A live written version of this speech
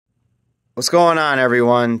What's going on,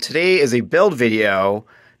 everyone? Today is a build video,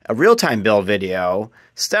 a real-time build video,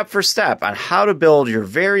 step for step on how to build your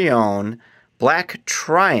very own black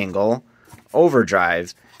triangle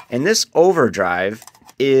overdrive. And this overdrive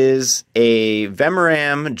is a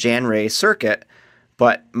Vemuram Janray circuit,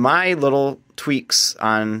 but my little tweaks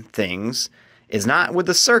on things is not with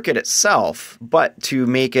the circuit itself, but to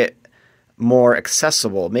make it more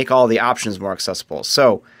accessible, make all the options more accessible.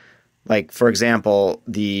 So, like, for example,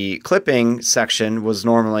 the clipping section was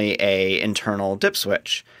normally an internal dip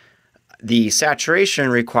switch. The saturation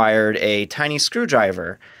required a tiny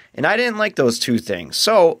screwdriver, and I didn't like those two things.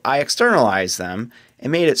 So I externalized them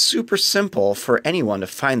and made it super simple for anyone to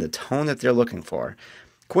find the tone that they're looking for.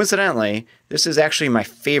 Coincidentally, this is actually my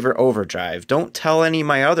favorite overdrive. Don't tell any of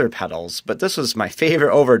my other pedals, but this was my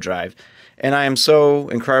favorite overdrive, and I am so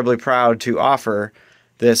incredibly proud to offer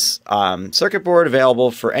this circuit board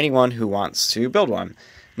available for anyone who wants to build one.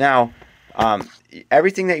 Now,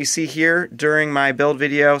 everything that you see here during my build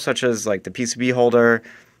video, such as like the PCB holder,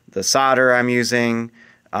 the solder I'm using,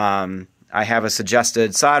 I have a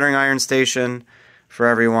suggested soldering iron station for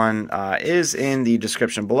everyone, is in the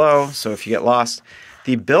description below, so if you get lost.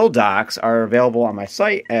 The build docs are available on my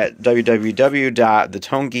site at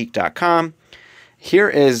www.thetonegeek.com. Here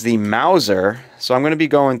is the Mauser. So I'm going to be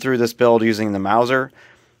going through this build using the Mauser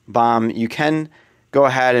bomb. You can go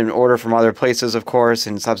ahead and order from other places, of course,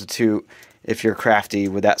 and substitute if you're crafty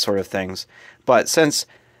with that sort of things. But since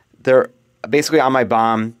they're basically on my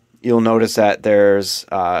bomb, you'll notice that there's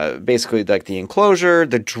basically like the enclosure,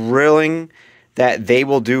 the drilling that they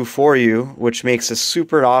will do for you, which makes it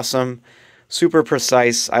super awesome, super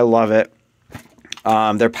precise. I love it.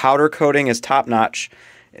 Their powder coating is top notch.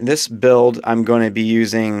 In this build, I'm going to be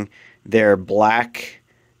using their black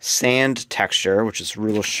sand texture, which is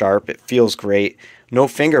real sharp. It feels great. No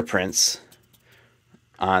fingerprints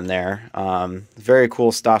on there. Very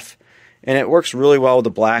cool stuff. And it works really well with the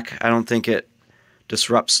black. I don't think it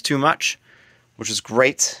disrupts too much, which is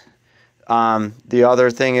great. The other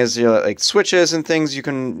thing is, you know, like switches and things, you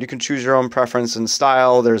can choose your own preference and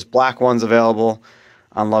style. There's black ones available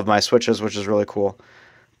on Love My Switches, which is really cool.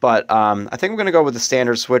 But I think I'm going to go with the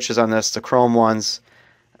standard switches on this, the chrome ones,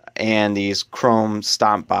 and these chrome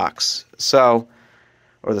stomp box, or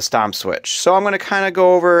the stomp switch. So I'm going to kind of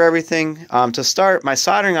go over everything. To start, my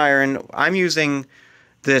soldering iron, I'm using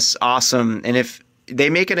this awesome, and if they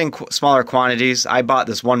make it in smaller quantities, I bought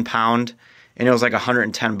this 1 pound, and it was like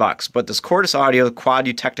 $110. But this Cordis Audio Quad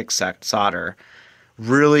Eutectic solder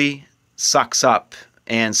really sucks up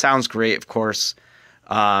and sounds great, of course.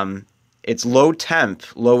 It's low temp,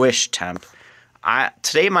 lowish temp.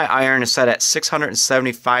 Today my iron is set at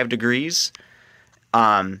 675 degrees,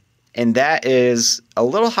 and that is a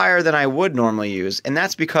little higher than I would normally use, and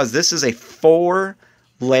that's because this is a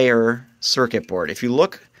 4-layer circuit board. If you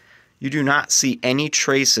look, you do not see any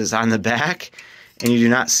traces on the back, and you do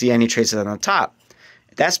not see any traces on the top.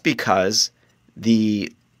 That's because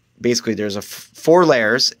basically there's 4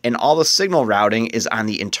 layers, and all the signal routing is on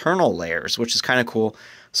the internal layers, which is kind of cool.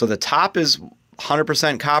 So the top is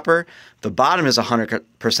 100% copper, the bottom is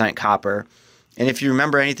 100% copper, and if you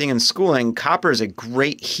remember anything in schooling, copper is a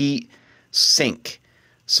great heat sink.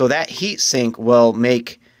 So that heat sink will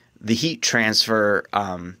make the heat transfer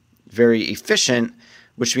very efficient,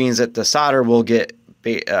 which means that the solder will get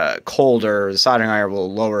colder, the soldering iron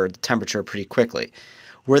will lower the temperature pretty quickly.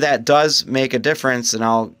 Where that does make a difference, and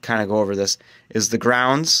I'll kind of go over this, is the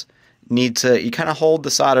grounds. You kind of hold the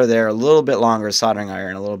solder there a little bit longer, soldering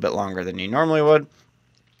iron a little bit longer than you normally would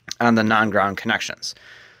on the non-ground connections.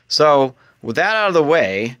 So with that out of the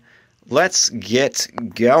way, let's get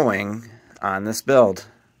going on this build.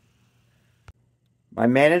 My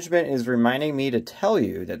management is reminding me to tell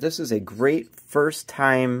you that this is a great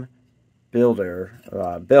first-time build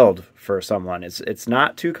for someone. It's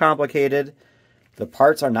not too complicated. The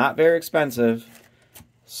parts are not very expensive,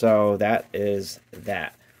 so that is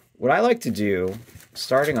that. What I like to do,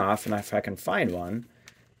 starting off, and if I can find one,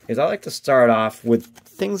 is I like to start off with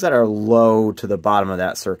things that are low to the bottom of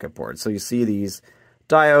that circuit board. So you see these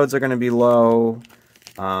diodes are going to be low,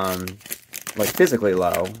 like physically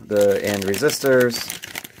low, and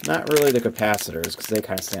resistors, not really the capacitors because they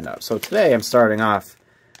kind of stand up. So today I'm starting off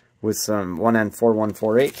with some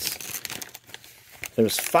 1N4148s.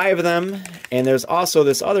 There's 5 of them, and there's also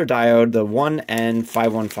this other diode, the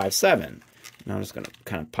 1N5157. Now I'm just going to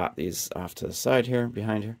kind of pop these off to the side here,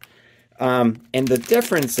 behind here. And the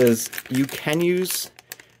difference is you can use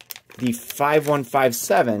the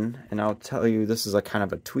 5157, and I'll tell you this is a kind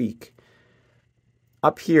of a tweak.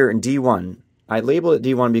 Up here in D1, I labeled it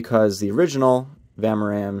D1 because the original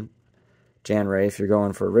Vemuram Jan Ray, if you're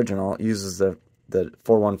going for original, uses the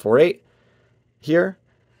 4148 here,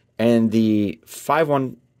 and the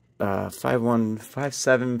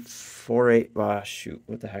 5748. Shoot,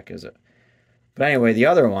 what the heck is it? But anyway, the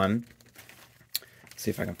other one, let's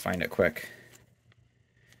see if I can find it quick.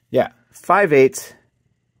 Yeah,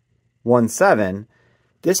 5817.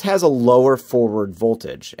 This has a lower forward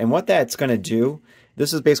voltage, and what that's going to do,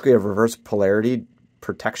 this is basically a reverse polarity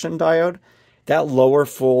protection diode. That lower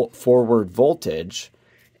forward voltage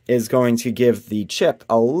is going to give the chip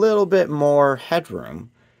a little bit more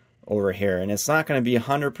headroom over here, and it's not going to be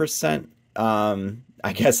 100%,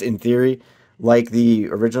 I guess in theory, like the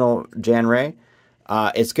original Jan Ray.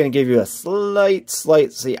 It's going to give you a slight,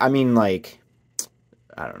 I mean, like,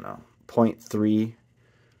 I don't know, 0.3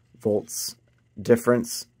 volts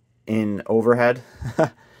difference in overhead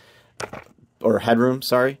or headroom,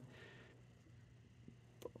 sorry.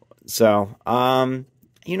 So,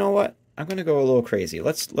 you know what? I'm going to go a little crazy.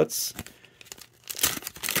 Let's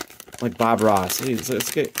like Bob Ross.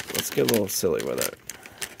 Let's get a little silly with it.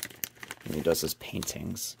 When he does his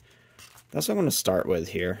paintings. That's what I'm going to start with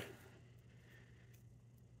here.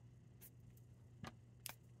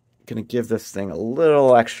 Going to give this thing a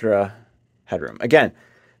little extra headroom. Again,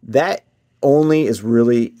 that only is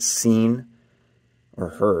really seen or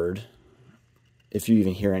heard, if you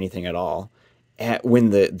even hear anything at all, when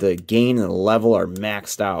the gain and the level are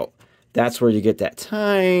maxed out. That's where you get that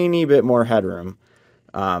tiny bit more headroom,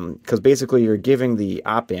 because basically you're giving the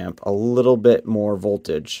op amp a little bit more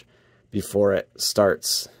voltage before it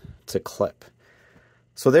starts to clip.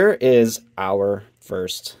 So there is our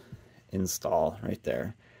first install right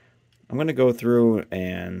there. I'm going to go through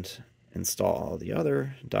and install all the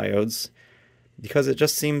other diodes, because it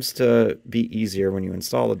just seems to be easier when you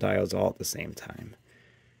install the diodes all at the same time.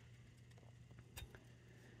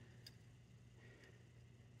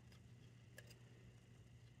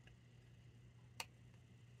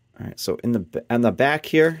 All right, so on the back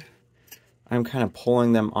here, I'm kind of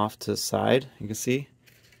pulling them off to the side. You can see,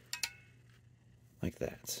 like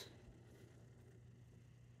that.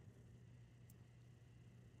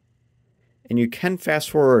 And you can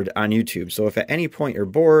fast forward on YouTube. So if at any point you're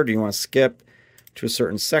bored, or you want to skip to a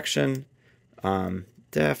certain section,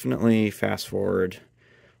 definitely fast forward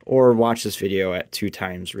or watch this video at 2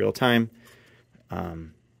 times real time.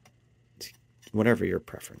 Whatever your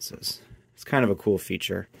preference is. It's kind of a cool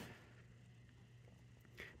feature.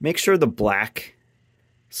 Make sure the black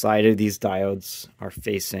side of these diodes are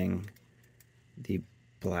facing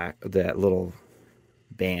that little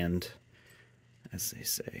band, as they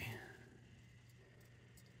say.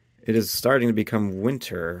 It is starting to become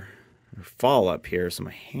winter or fall up here, so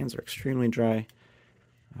my hands are extremely dry.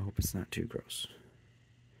 I hope it's not too gross.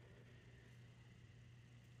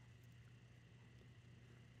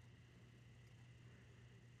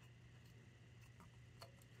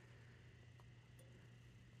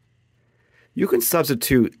 You can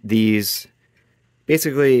substitute these.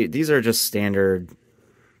 Basically, these are just standard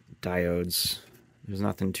diodes. There's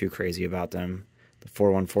nothing too crazy about them. The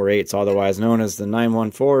 4148s, otherwise known as the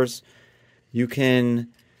 914s. You can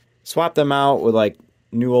swap them out with like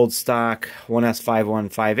new old stock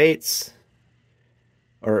 1S5158s.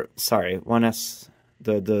 Or sorry, 1S,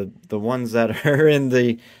 the ones that are in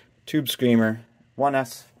the Tube Screamer.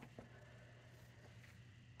 1S.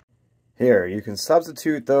 Here, you can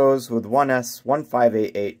substitute those with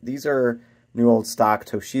 1S1588. These are new old stock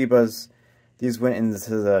Toshibas. These went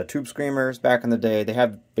into the Tube Screamers back in the day. They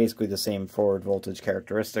have basically the same forward voltage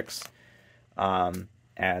characteristics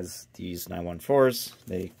as these 914s.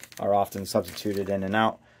 They are often substituted in and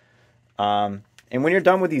out. And when you're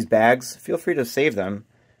done with these bags, feel free to save them.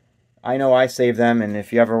 I know I save them, and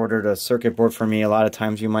if you ever ordered a circuit board for me, a lot of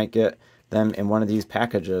times you might get them in one of these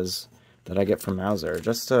packages that I get from Mouser,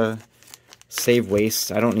 just to save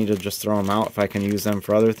waste. I don't need to just throw them out if I can use them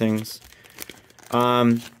for other things.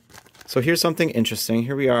 So here's something interesting.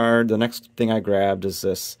 Here we are. The next thing I grabbed is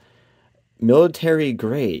this military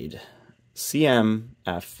grade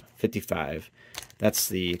CMF55. That's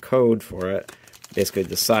the code for it. Basically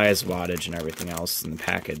the size, wattage, and everything else in the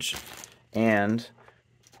package. And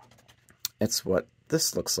it's what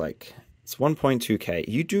this looks like. It's 1.2K.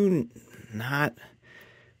 You do not,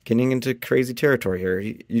 getting into crazy territory here,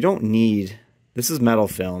 you don't need, this is metal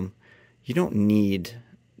film, you don't need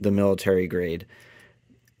the military grade.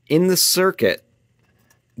 In the circuit,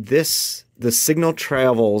 the signal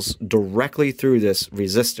travels directly through this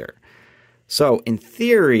resistor. So in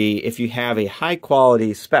theory, if you have a high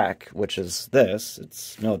quality spec, which is this,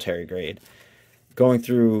 it's military grade, going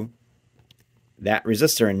through that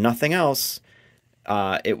resistor and nothing else,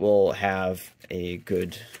 it will have a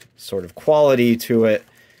good sort of quality to it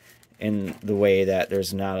in the way that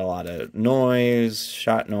there's not a lot of noise,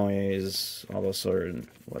 shot noise, all those sort of,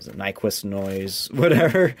 was it Nyquist noise,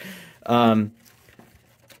 whatever, going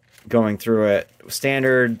through it.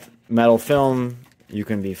 Standard metal film, you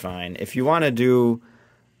can be fine. If you want to do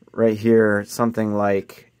right here something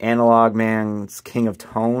like Analog Man's King of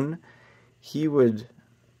Tone, he would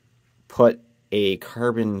put a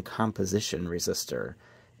carbon composition resistor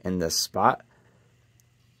in this spot,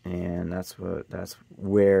 and that's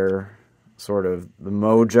where sort of the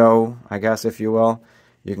mojo, I guess, if you will.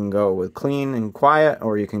 You can go with clean and quiet,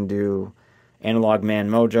 or you can do Analog Man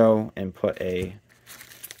mojo and put a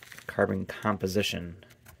carbon composition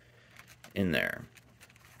in there.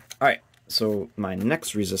 All right, so my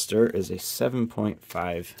next resistor is a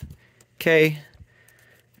 7.5K,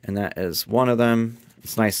 and that is one of them.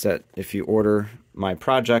 It's nice that if you order my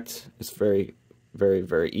project, it's very, very,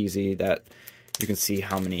 very easy that you can see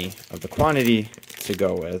how many of the quantity to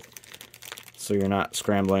go with, so you're not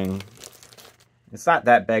scrambling. It's not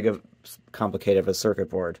that big of complicated of a circuit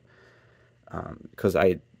board, because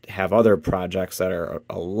I have other projects that are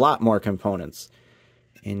a lot more components,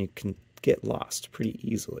 and you can get lost pretty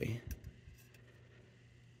easily.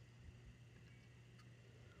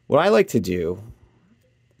 What I like to do,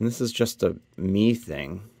 and this is just a me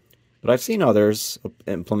thing, but I've seen others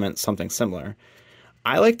implement something similar.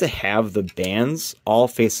 I like to have the bands all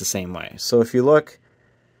face the same way. So if you look,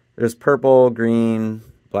 there's purple, green,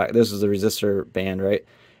 black. This is the resistor band, right?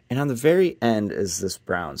 And on the very end is this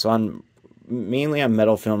brown. So mainly on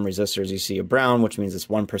metal film resistors, you see a brown, which means it's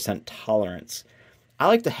 1% tolerance. I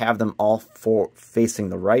like to have them all facing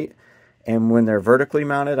the right. And when they're vertically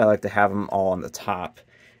mounted, I like to have them all on the top.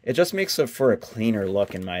 It just makes it for a cleaner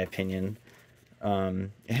look, in my opinion.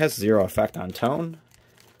 It has zero effect on tone,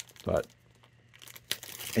 but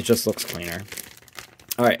it just looks cleaner.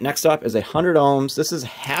 All right, next up is 100 ohms. This is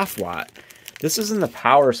half watt. This is in the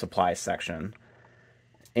power supply section.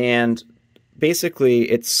 And basically,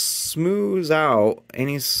 it smooths out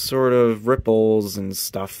any sort of ripples and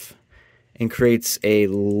stuff and creates a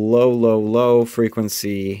low, low, low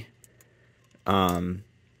frequency.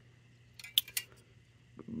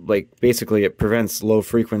 Like basically it prevents low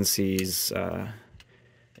frequencies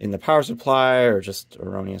in the power supply or just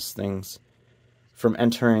erroneous things from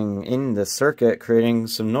entering in the circuit, creating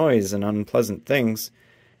some noise and unpleasant things.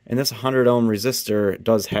 And this 100 ohm resistor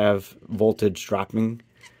does have voltage dropping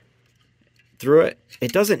through it.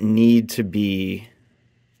 It doesn't need to be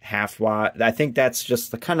half watt. I think that's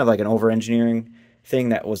just kind of like an over-engineering thing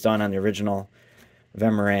that was done on the original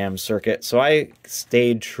Vemuram circuit. So I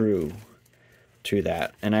stayed true to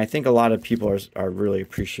that, and I think a lot of people are really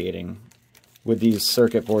appreciating with these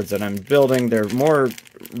circuit boards that I'm building. They're more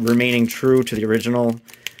remaining true to the original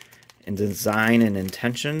in design and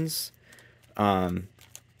intentions than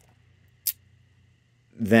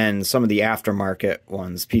some of the aftermarket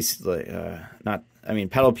ones. Pedal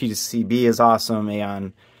PCB is awesome,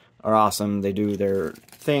 Aeon are awesome, they do their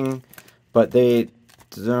thing, but they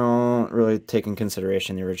don't really take in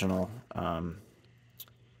consideration the original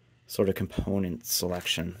sort of component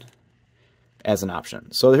selection as an option.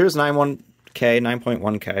 So here's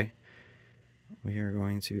 9.1K. We are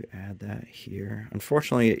going to add that here.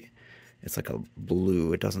 Unfortunately, it's like a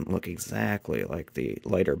blue. It doesn't look exactly like the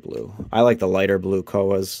lighter blue. I like the lighter blue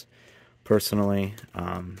Koas personally.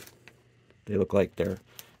 They look like they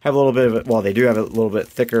have a little bit of it. Well, they do have a little bit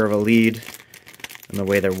thicker of a lead in the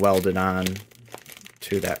way they're welded on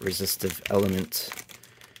to that resistive element.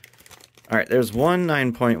 All right, there's one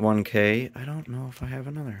 9.1K. I don't know if I have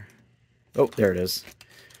another. Oh, there it is.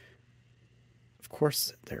 Of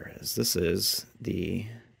course there is. This is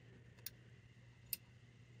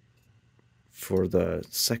for the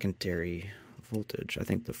secondary voltage. I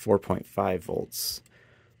think the 4.5 volts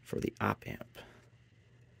for the op amp.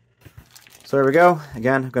 So there we go.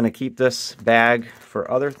 Again, I'm going to keep this bag for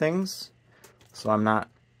other things, so I'm not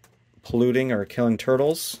polluting or killing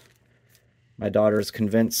turtles. My daughter is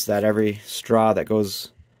convinced that every straw that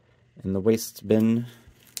goes in the waste bin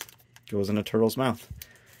goes in a turtle's mouth.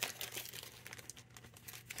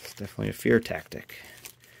 It's definitely a fear tactic.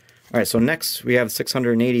 All right, so next we have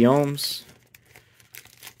 680 ohms.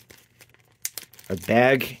 A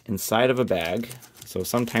bag inside of a bag. So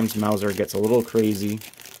sometimes Mouser gets a little crazy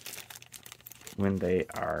when they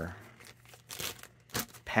are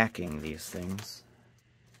packing these things.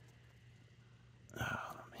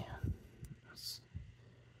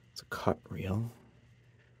 Cut reel,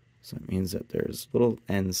 so it means that there's little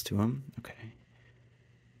ends to them. Okay,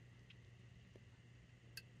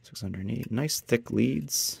 680, nice thick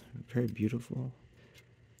leads, very beautiful.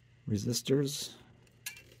 resistors.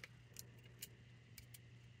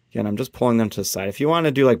 Again, I'm just pulling them to the side. If you want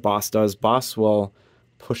to do like Boss does, Boss will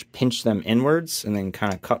pinch them inwards and then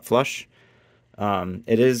kind of cut flush.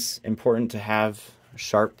 It is important to have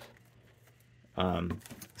sharp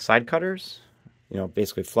side cutters, you know,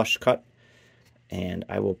 basically flush cut. And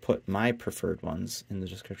I will put my preferred ones in the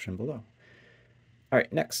description below. All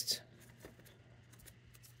right, next.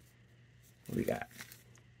 What do we got?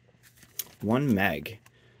 1 meg.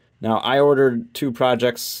 Now, I ordered 2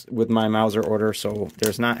 projects with my Mauser order, so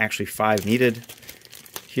there's not actually 5 needed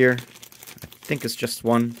here. I think it's just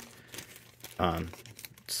 1.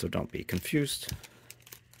 So don't be confused.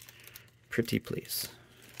 Pretty please.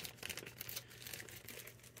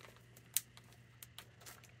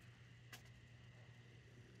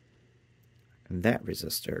 And that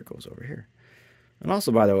resistor goes over here. And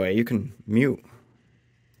also, by the way, you can mute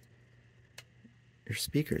your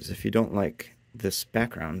speakers if you don't like this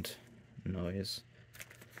background noise.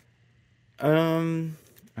 Alright,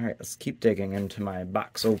 let's keep digging into my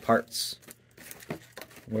boxo parts.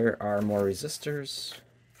 Where are more resistors?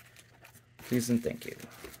 Please and thank you.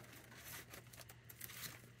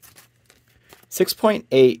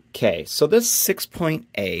 6.8K. So this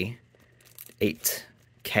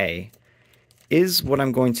 6.8K is what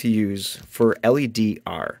I'm going to use for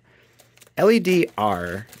LEDR.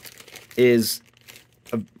 LEDR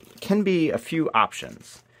can be a few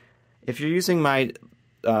options. If you're using my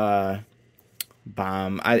bomb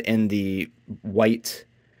in the white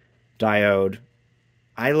diode,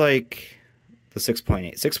 I like the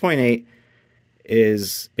 6.8. 6.8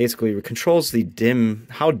 is basically controls the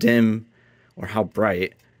how dim or how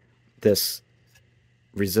bright this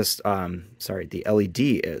the LED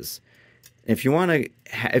is. If you want to,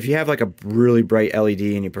 if you have like a really bright LED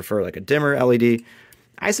and you prefer like a dimmer LED,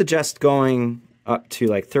 I suggest going up to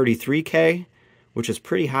like 33K, which is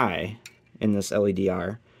pretty high in this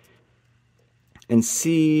LEDR, and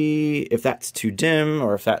see if that's too dim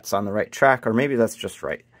or if that's on the right track, or maybe that's just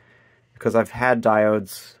right. Because I've had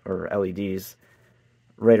diodes or LEDs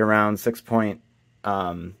right around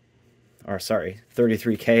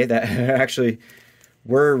 33K that actually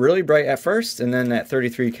were really bright at first, and then at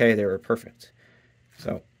 33K they were perfect.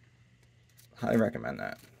 So, highly recommend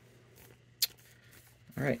that.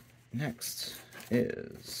 All right, next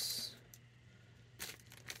is,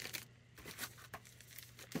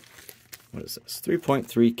 what is this?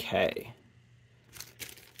 3.3K.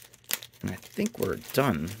 And I think we're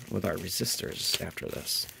done with our resistors after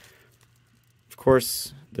this. Of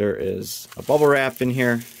course, there is a bubble wrap in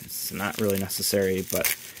here. It's not really necessary,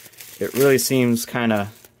 but it really seems kind of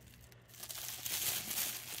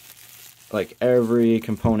like every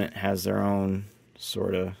component has their own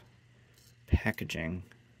sort of packaging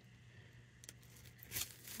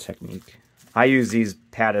technique. I use these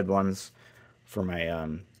padded ones for my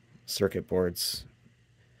circuit boards.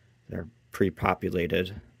 They're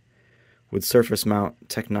pre-populated with surface mount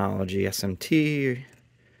technology, SMT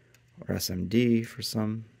or SMD for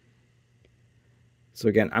some. So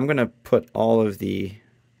again, I'm going to put all of the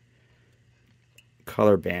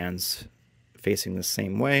color bands facing the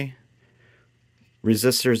same way.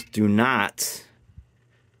 Resistors do not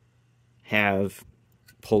have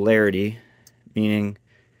polarity, meaning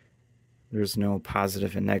there's no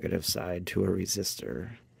positive and negative side to a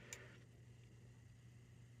resistor.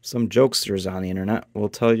 Some jokesters on the internet will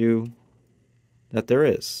tell you that there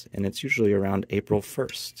is, and it's usually around April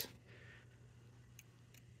 1st.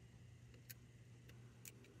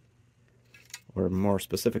 Or more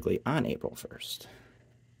specifically, on April 1st.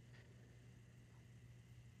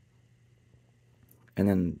 And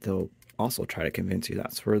then they'll also try to convince you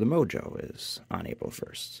that's where the mojo is, on April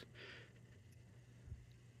 1st.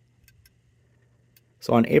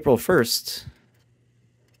 So on April 1st,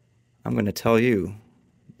 I'm going to tell you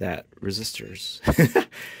that resistors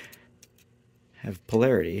have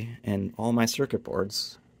polarity, and all my circuit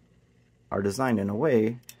boards are designed in a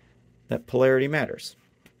way that polarity matters.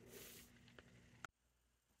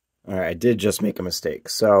 Alright, I did just make a mistake.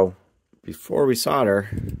 So, before we solder,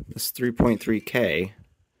 this 3.3K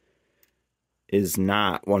is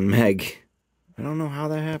not 1 meg. I don't know how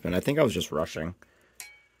that happened. I think I was just rushing.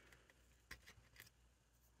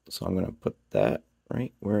 So I'm going to put that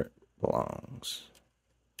right where it belongs.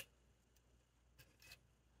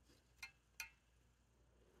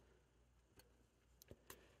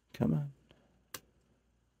 Come on.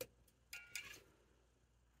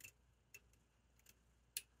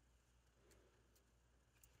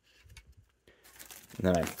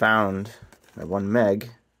 And then I found my 1 meg.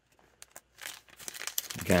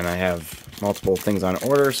 Again, I have multiple things on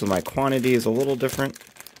order, so my quantity is a little different.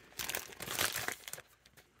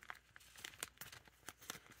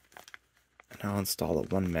 install a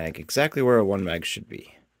 1 meg exactly where a 1 meg should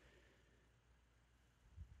be.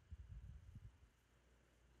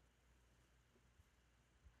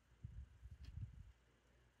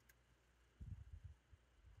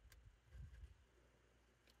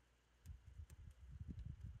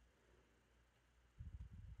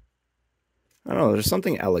 I don't know, there's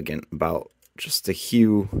something elegant about just the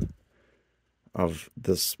hue of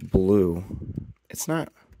this blue. It's not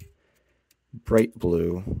bright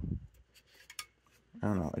blue. I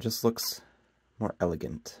don't know, it just looks more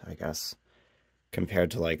elegant, I guess, compared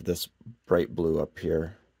to like this bright blue up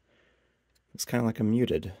here. It's kind of like a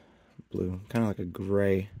muted blue, kind of like a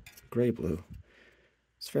gray blue.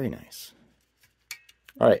 It's very nice.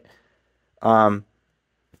 All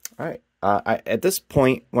right. At this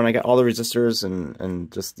point, when I got all the resistors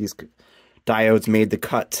and just these diodes made the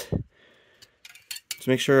cut, to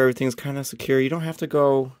make sure everything's kind of secure, you don't have to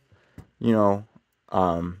go, you know,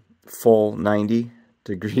 full 90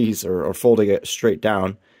 degrees or full to get straight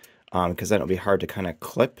down, because then it'll be hard to kind of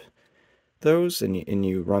clip those, and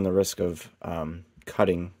you run the risk of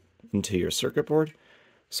cutting into your circuit board.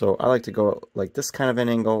 So I like to go like this kind of an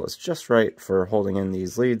angle. It's just right for holding in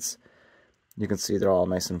these leads. You can see they're all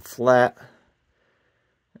nice and flat.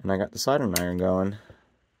 And I got the soldering iron going.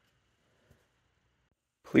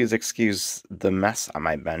 Please excuse the mess on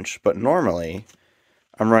my bench, but normally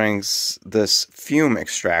I'm running this fume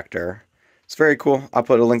extractor. It's very cool. I'll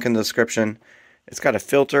put a link in the description. It's got a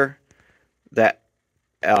filter, that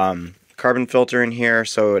carbon filter in here,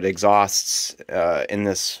 so it exhausts in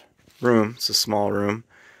this room. It's a small room,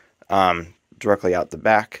 directly out the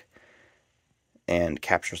back, and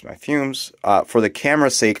captures my fumes. For the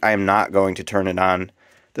camera's sake, I am not going to turn it on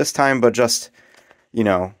this time, but just, you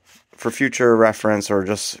know, for future reference, or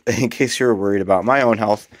just in case you're worried about my own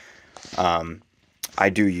health, I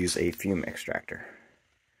do use a fume extractor.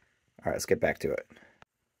 All right, let's get back to it.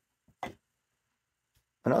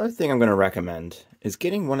 Another thing I'm going to recommend is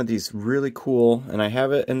getting one of these really cool, and I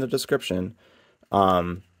have it in the description,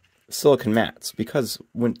 silicon mats, because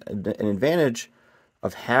an advantage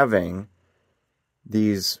of having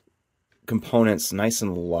these components nice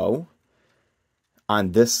and low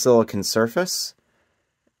on this silicon surface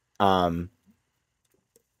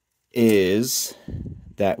is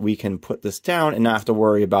that we can put this down and not have to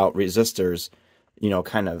worry about resistors, you know,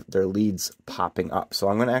 kind of their leads popping up. So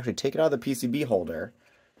I'm going to actually take it out of the PCB holder.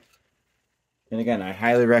 And again, I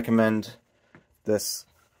highly recommend this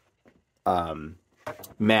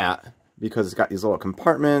mat because it's got these little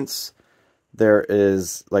compartments. There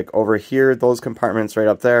is, like, over here, those compartments right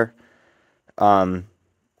up there are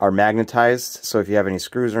magnetized. So if you have any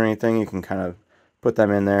screws or anything, you can kind of put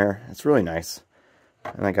them in there. It's really nice.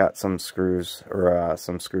 And I got some screws, or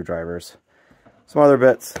some screwdrivers, some other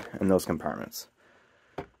bits in those compartments.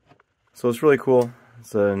 So it's really cool.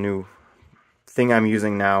 It's a new thing I'm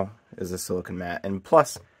using now, is a silicon mat. And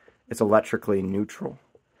plus, it's electrically neutral,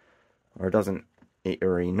 or it doesn't,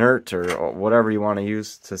 or inert, or whatever you want to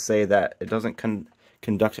use to say that it doesn't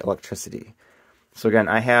conduct electricity. So again,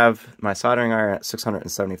 I have my soldering iron at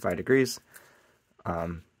 675 degrees,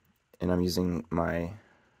 and I'm using my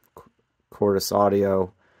Cordis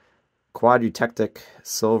Audio Quad Eutectic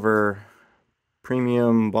Silver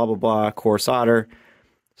Premium blah blah blah core solder.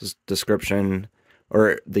 This description,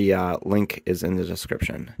 or the link is in the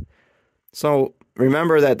description. So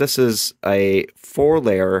remember that this is a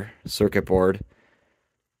 4-layer circuit board,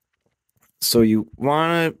 so you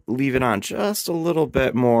want to leave it on just a little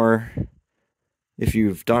bit more if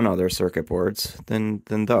you've done other circuit boards than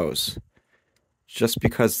those, just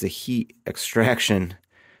because the heat extraction,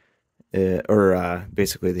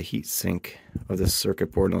 basically the heat sink of this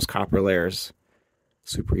circuit board and those copper layers,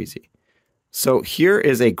 super easy. So here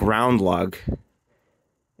is a ground lug,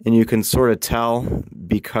 and you can sort of tell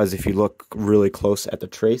because if you look really close at the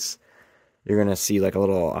trace, you're going to see like a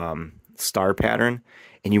little star pattern,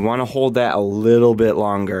 and you want to hold that a little bit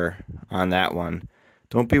longer on that one.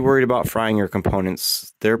 Don't be worried about frying your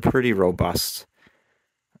components. They're pretty robust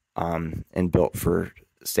and built for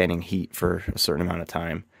standing heat for a certain amount of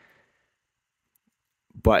time.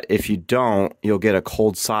 But if you don't, you'll get a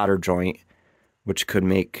cold solder joint, which could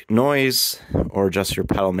make noise, or just your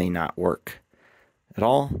pedal may not work at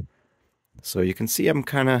all. So you can see I'm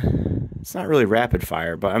kind of, it's not really rapid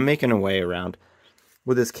fire, but I'm making a way around.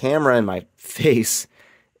 With this camera in my face,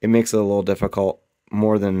 it makes it a little difficult,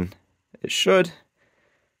 more than it should.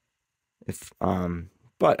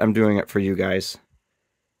 But I'm doing it for you guys.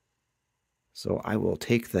 So I will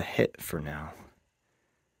take the hit for now.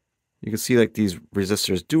 You can see like these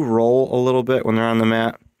resistors do roll a little bit when they're on the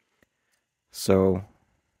mat. So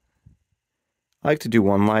I like to do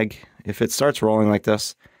one leg if it starts rolling like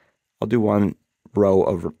this, I'll do one row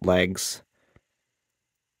of legs.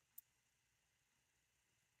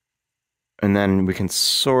 And then we can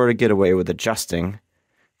sort of get away with adjusting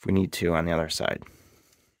if we need to on the other side.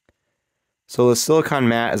 So the silicone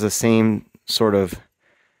mat is the same sort of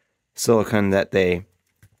silicone that they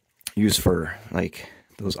use for like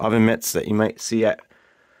those oven mitts that you might see at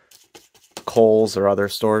Kohl's or other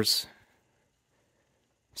stores.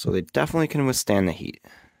 So they definitely can withstand the heat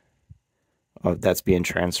that's being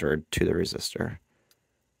transferred to the resistor.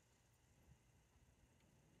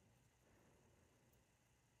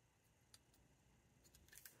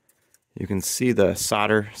 You can see the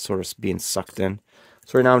solder sort of being sucked in.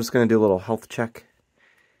 So right now I'm just going to do a little health check.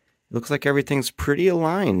 It looks like everything's pretty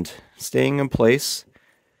aligned, staying in place.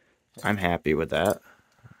 I'm happy with that.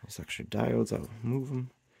 These extra diodes, I'll move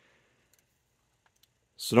them.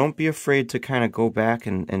 So don't be afraid to kind of go back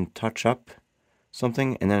and touch up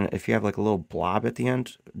something. And then if you have like a little blob at the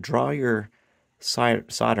end, draw your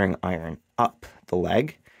soldering iron up the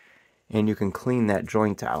leg. And you can clean that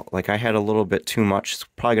joint out. Like I had a little bit too much. It's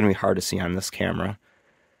probably going to be hard to see on this camera.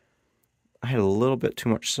 I had a little bit too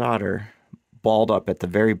much solder balled up at the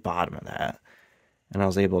very bottom of that. And I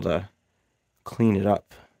was able to clean it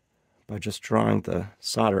up by just drawing the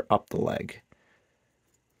solder up the leg.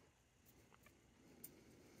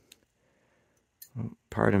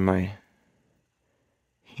 Pardon my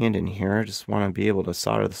hand in here. I just want to be able to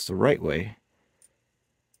solder this the right way.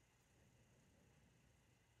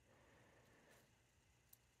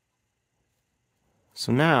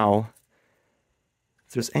 So now,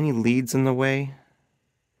 if there's any leads in the way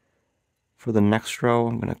for the next row,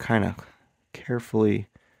 I'm going to kind of carefully,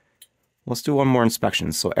 let's do one more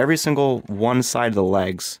inspection. So every single one side of the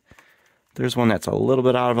legs, there's one that's a little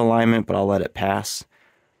bit out of alignment, but I'll let it pass.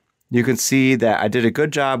 You can see that I did a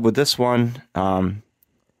good job with this one,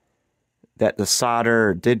 that the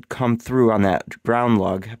solder did come through on that ground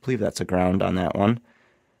lug. I believe that's a ground on that one.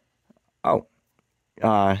 Oh,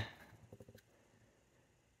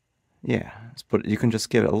 yeah, but you can just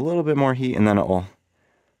give it a little bit more heat and then it will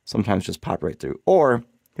sometimes just pop right through. Or,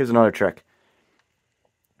 here's another trick.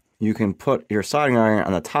 You can put your soldering iron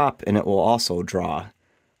on the top and it will also draw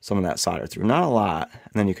some of that solder through. Not a lot.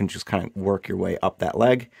 And then you can just kind of work your way up that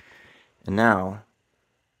leg. And now,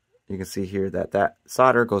 you can see here that that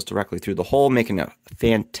solder goes directly through the hole, making a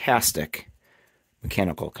fantastic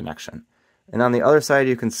mechanical connection. And on the other side,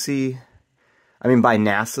 you can see, I mean, by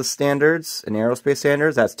NASA standards and aerospace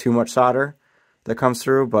standards, that's too much solder that comes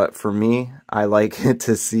through. But for me, I like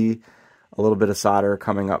to see a little bit of solder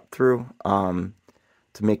coming up through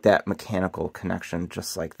to make that mechanical connection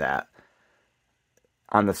just like that.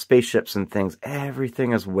 On the spaceships and things,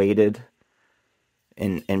 everything is weighted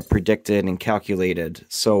and predicted and calculated.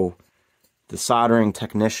 So the soldering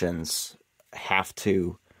technicians have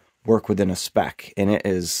to work within a spec. And it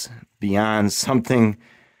is beyond something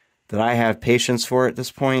that I have patience for at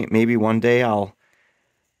this point. Maybe one day I'll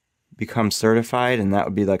become certified and that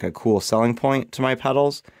would be like a cool selling point to my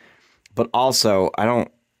pedals. But also, I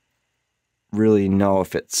don't really know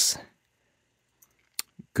if it's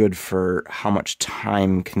good for how much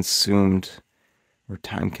time consumed or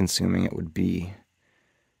time consuming it would be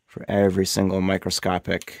for every single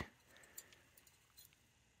microscopic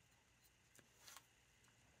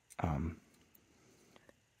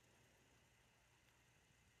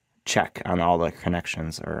check on all the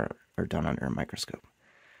connections are done under a microscope.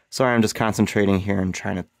 Sorry, I'm just concentrating here and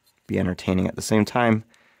trying to be entertaining at the same time.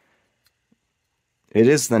 It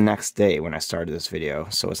is the next day when I started this video,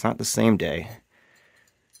 so it's not the same day.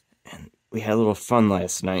 And we had a little fun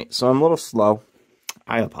last night, so I'm a little slow.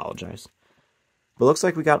 I apologize. But it looks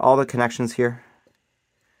like we got all the connections here.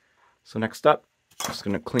 So next up, I'm just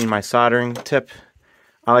going to clean my soldering tip.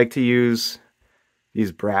 I like to use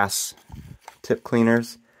these brass tip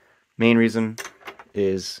cleaners. Main reason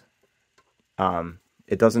is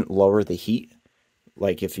it doesn't lower the heat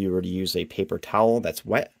like if you were to use a paper towel that's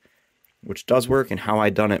wet, which does work, and how I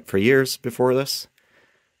done it for years before this.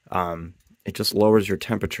 It just lowers your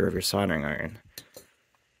temperature of your soldering iron,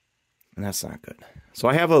 and that's not good. So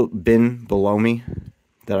I have a bin below me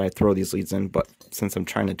that I throw these leads in, but since I'm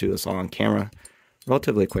trying to do this all on camera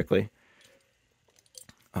relatively quickly,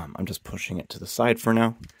 I'm just pushing it to the side for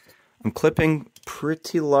now. I'm clipping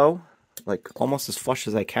pretty low, like almost as flush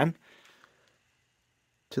as I can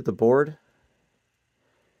to the board,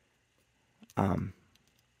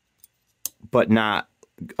 but not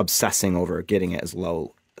obsessing over getting it as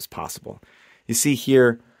low as possible. You see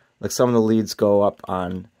here, like some of the leads go up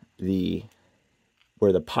on the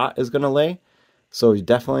where the pot is going to lay, so you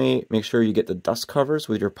definitely make sure you get the dust covers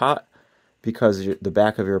with your pot because the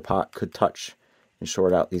back of your pot could touch and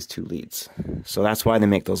short out these two leads. So that's why they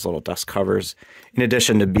make those little dust covers, in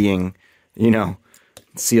addition to being, you know,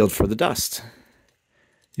 sealed for the dust.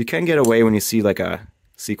 You can get away when you see like a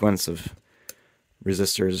sequence of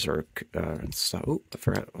resistors or stuff. Oh, I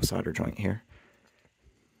forgot a solder joint here.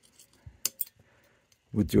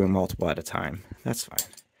 With doing multiple at a time. That's fine.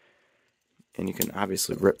 And you can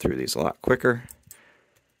obviously rip through these a lot quicker.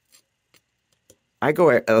 I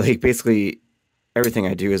go at, like, basically everything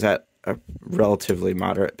I do is at a relatively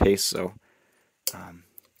moderate pace, so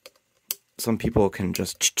some people can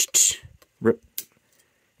just rip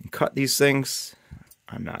and cut these things.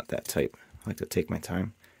 I'm not that type. I like to take my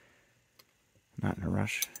time. Not in a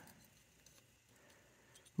rush.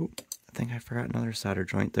 Ooh, I think I forgot another solder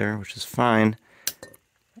joint there, which is fine.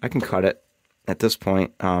 I can cut it at this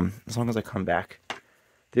point, as long as I come back.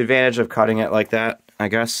 The advantage of cutting it like that, I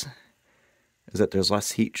guess, is that there's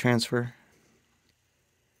less heat transfer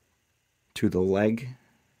to the leg.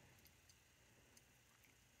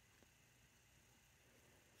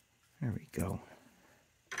 There we go.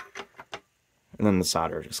 And then the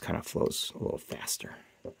solder just kind of flows a little faster.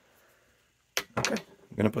 Okay,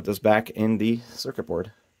 I'm going to put this back in the circuit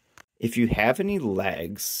board. If you have any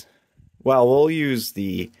legs, well, we'll use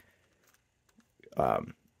the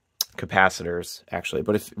capacitors, actually.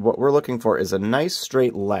 But if what we're looking for is a nice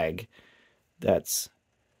straight leg that's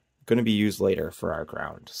going to be used later for our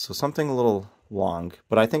ground. So something a little long,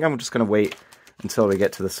 but I think I'm just going to wait until we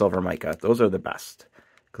get to the silver mica. Those are the best.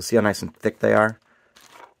 Because see how nice and thick they are?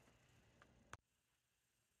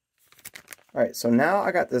 Alright, so now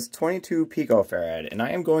I got this 22 picofarad, and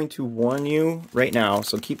I am going to warn you right now,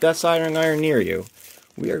 so keep that soldering iron near you.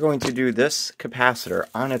 We are going to do this capacitor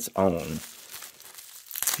on its own,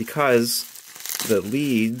 because the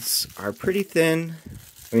leads are pretty thin.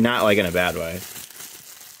 I mean, not like in a bad way,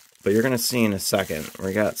 but you're going to see in a second,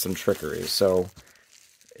 we got some trickery. So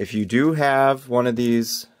if you do have one of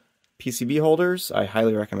these PCB holders, I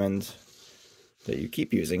highly recommend that you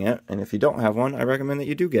keep using it, and if you don't have one, I recommend that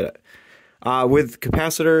you do get it. With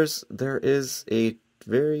capacitors, there is a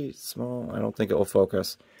very small, I don't think it will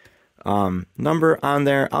focus, number on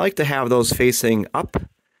there. I like to have those facing up.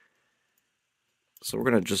 So we're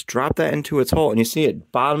going to just drop that into its hole, and you see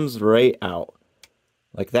it bottoms right out.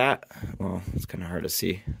 Like that. Well, it's kind of hard to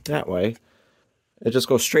see that way. It just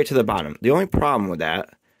goes straight to the bottom. The only problem with that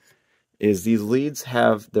is these leads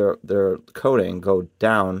have their coating go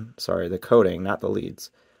down. Sorry, the coating, not the leads.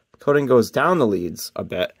 The coating goes down the leads a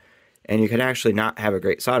bit, and you can actually not have a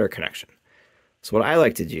great solder connection. So what I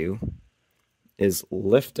like to do is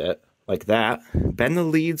lift it like that, bend the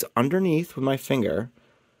leads underneath with my finger,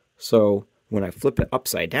 so when I flip it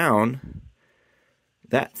upside down,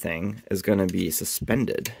 that thing is going to be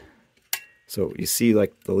suspended. So you see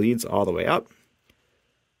like the leads all the way up,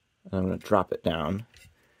 and I'm going to drop it down.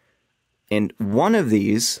 And one of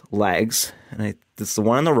these legs, and this is the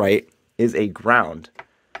one on the right, is a ground.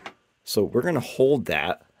 So we're going to hold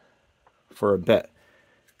that for a bit.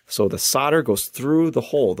 So the solder goes through the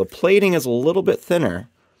hole. The plating is a little bit thinner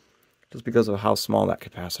just because of how small that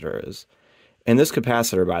capacitor is. And this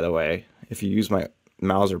capacitor, by the way, if you use my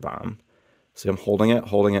Mauser bomb, see I'm holding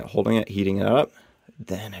it, heating it up,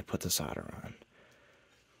 then I put the solder on.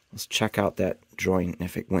 Let's check out that joint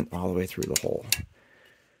if it went all the way through the hole.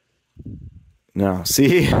 No,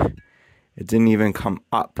 see? It didn't even come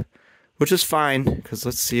up, which is fine, because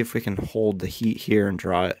let's see if we can hold the heat here and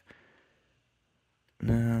draw it.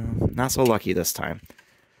 No, not so lucky this time.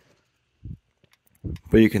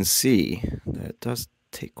 But you can see that it does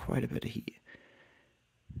take quite a bit of heat.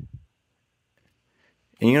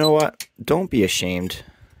 And you know what? Don't be ashamed.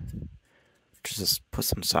 Just put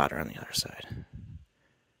some solder on the other side.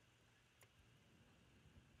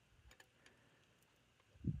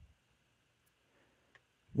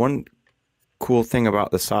 One cool thing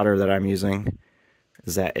about the solder that I'm using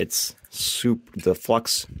is that the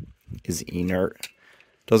flux is inert.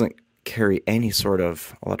 Doesn't carry any sort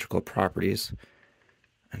of electrical properties.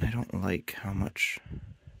 And I don't like how much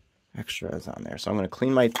extra is on there. So I'm going to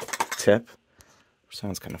clean my tip.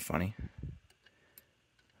 Sounds kind of funny.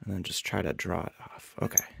 And then just try to draw it off.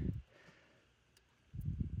 Okay.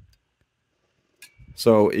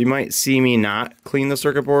 So you might see me not clean the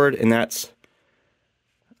circuit board, and that's,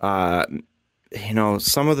 you know,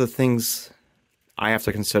 some of the things I have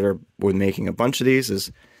to consider when making a bunch of these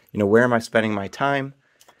is, you know, where am I spending my time?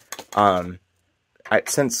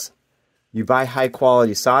 Since you buy high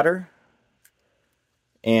quality solder,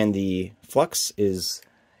 and the flux is,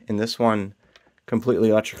 in this one, completely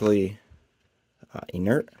electrically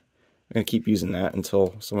inert. I'm going to keep using that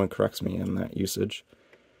until someone corrects me on that usage.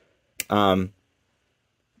 then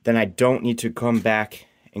I don't need to come back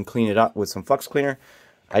and clean it up with some flux cleaner.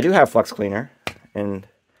 I do have flux cleaner, and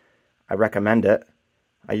I recommend it.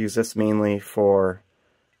 I use this mainly for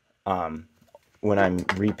when I'm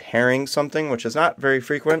repairing something, which is not very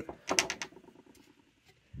frequent.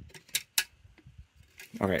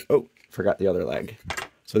 Okay, oh, forgot the other leg.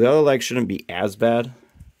 So the other leg shouldn't be as bad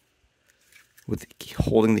with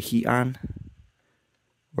holding the heat on.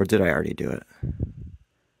 Or did I already do it?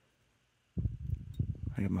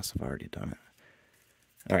 I must have already done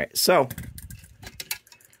it. Alright, so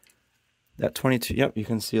that 22, yep, you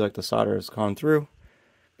can see like the solder has gone through.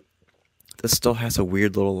 This still has a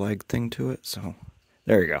weird little leg thing to it, so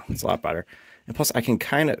there you go. It's a lot better. And plus I can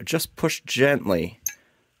kind of just push gently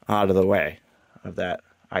out of the way of that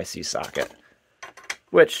IC socket,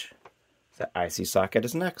 which that IC socket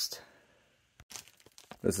is next.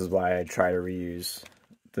 This is why I try to reuse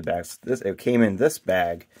the bags. It came in this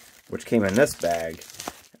bag, which came in this bag,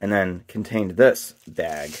 and then contained this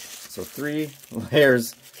bag. So 3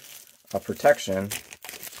 layers of protection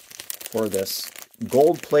for this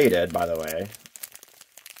gold-plated, by the way,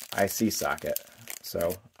 IC socket.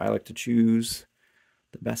 So I like to choose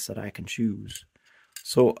the best that I can choose.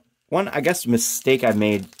 So one, I guess, mistake I've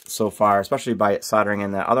made so far, especially by soldering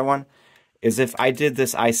in that other one, is if I did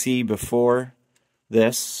this IC before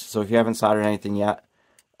this, so if you haven't soldered anything yet,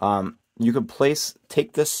 you could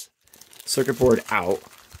take this circuit board out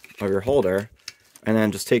of your holder, and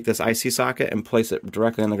then just take this IC socket and place it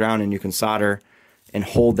directly on the ground, and you can solder and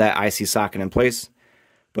hold that IC socket in place.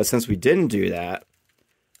 But since we didn't do that,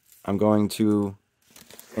 I'm going to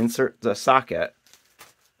insert the socket,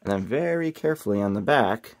 and then very carefully on the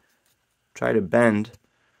back, try to bend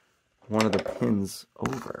one of the pins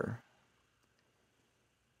over.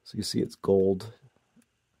 So you see it's gold,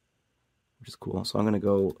 which is cool. So I'm going to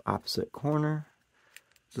go opposite corner.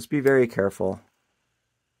 Just be very careful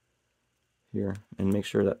here and make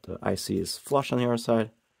sure that the IC is flush on the other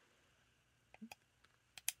side.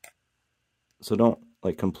 So don't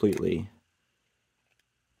like completely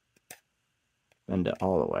bend it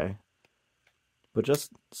all the way, but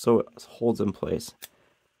just so it holds in place.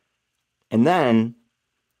 And then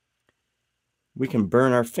we can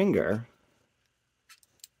burn our finger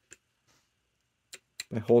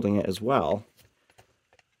by holding it as well.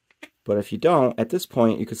 But if you don't, at this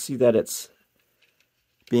point, you can see that it's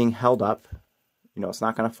being held up. You know, it's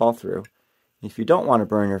not going to fall through. If you don't want to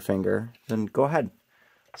burn your finger, then go ahead.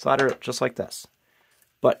 Solder it just like this.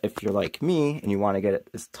 But if you're like me and you want to get it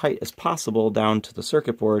as tight as possible down to the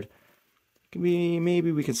circuit board,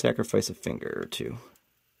 maybe we can sacrifice a finger or two.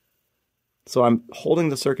 So I'm holding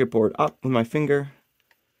the circuit board up with my finger,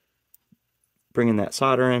 bringing that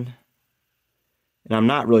solder in. And I'm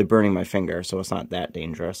not really burning my finger, so it's not that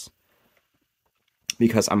dangerous,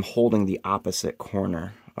 because I'm holding the opposite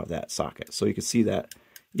corner of that socket. So you can see that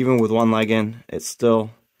even with one leg in, it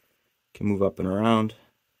still can move up and around.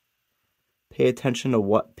 Pay attention to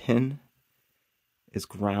what pin is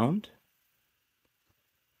ground.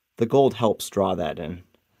 The gold helps draw that in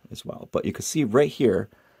as well. But you can see right here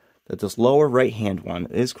that this lower right hand one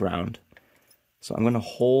is ground. So I'm going to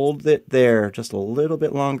hold it there just a little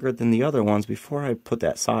bit longer than the other ones before I put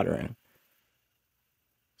that solder in.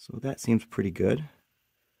 So that seems pretty good.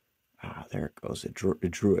 Ah, there it goes. It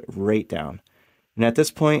drew it right down. And at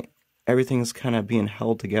this point, everything's kind of being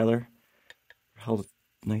held together, held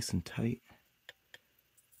nice and tight.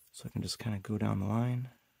 So I can just kind of go down the line,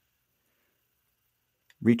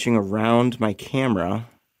 reaching around my camera.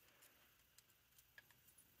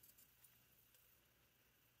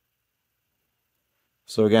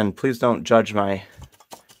 So again, please don't judge my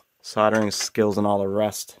soldering skills and all the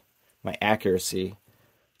rest, my accuracy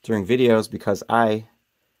during videos, because I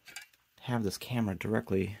have this camera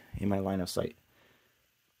directly in my line of sight.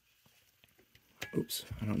 Oops,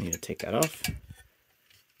 I don't need to take that off.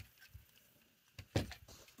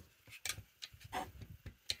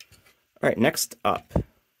 Alright, next up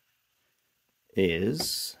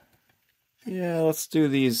is, let's do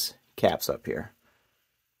these caps up here.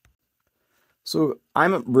 So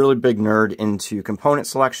I'm a really big nerd into component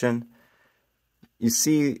selection. You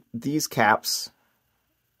see these caps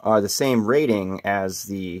are the same rating as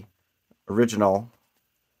the original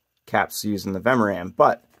caps used in the Vemuram,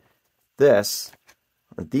 but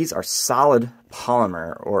these are solid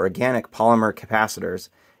polymer or organic polymer capacitors,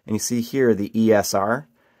 and you see here the ESR.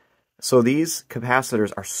 So these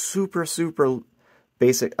capacitors are super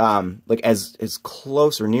basic, like as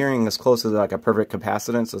close or nearing as close to like a perfect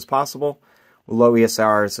capacitance as possible. Low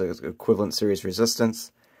ESR is equivalent series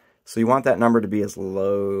resistance. So you want that number to be as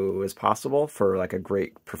low as possible for like a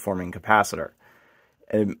great performing capacitor.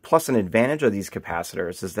 And plus, an advantage of these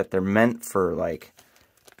capacitors is that they're meant for like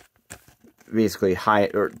basically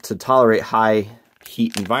high, or to tolerate high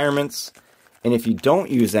heat environments. And if you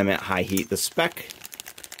don't use them at high heat, the spec,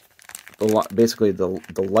 basically the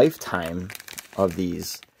lifetime of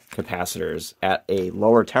these capacitors at a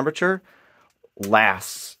lower temperature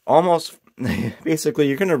lasts almost, basically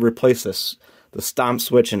you're going to replace the stomp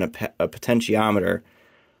switch and a potentiometer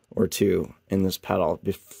or two in this pedal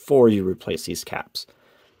before you replace these caps.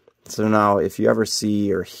 So now if you ever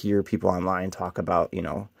see or hear people online talk about, you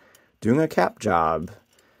know, doing a cap job,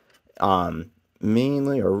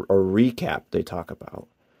 mainly, or recap they talk about,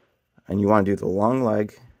 and you want to do the long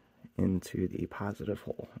leg into the positive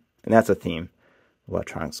hole. And that's a theme of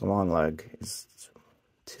electronics. The long leg is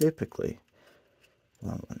typically a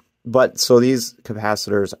long one. But so these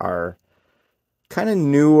capacitors are kind of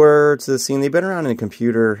newer to the scene. They've been around in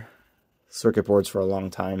computer circuit boards for a long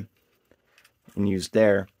time and used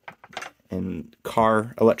there in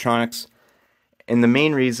car electronics. And the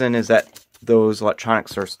main reason is that those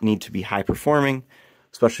electronics need to be high performing,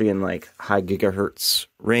 especially in like high gigahertz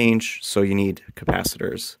range. So you need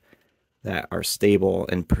capacitors that are stable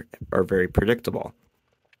and are very predictable.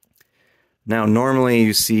 Now, normally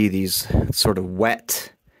you see these sort of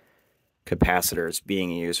wet capacitors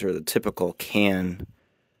being used, or the typical CAN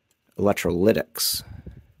electrolytics.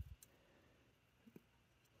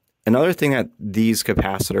 Another thing that these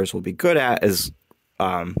capacitors will be good at is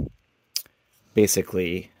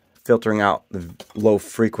basically filtering out the low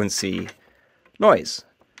frequency noise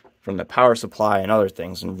from the power supply and other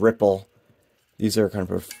things, and ripple. These are going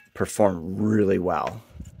to perform really well.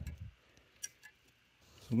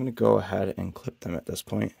 I'm going to go ahead and clip them at this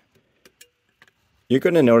point. You're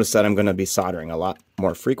going to notice that I'm going to be soldering a lot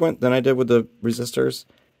more frequent than I did with the resistors.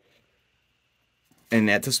 And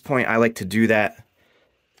at this point, I like to do that.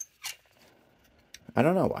 I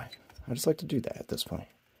don't know why. I just like to do that at this point.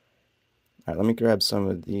 All right, let me grab some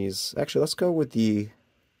of these. Actually, let's go with the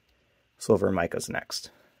silver micas next.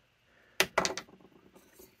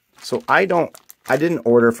 So I didn't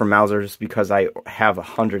order from Mouser just because I have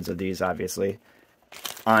hundreds of these, obviously,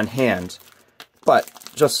 on hand. But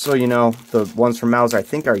just so you know, the ones from Mouser I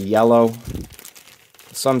think are yellow.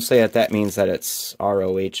 Some say that means that it's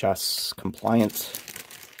RoHS compliant.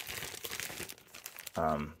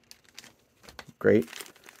 Great.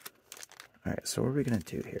 All right, so what are we going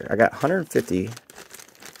to do here? I got 150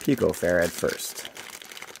 picofarad first.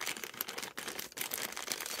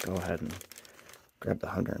 Go ahead and grab the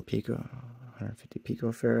 150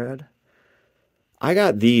 picofarad. I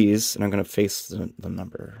got these, and I'm going to face the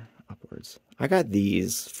number upwards. I got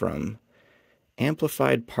these from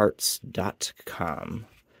amplifiedparts.com,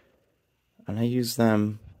 and I use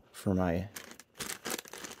them for my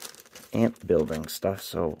amp building stuff.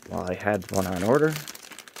 So while I had one on order,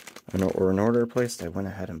 or an order placed, I went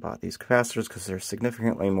ahead and bought these capacitors because they're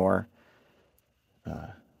significantly more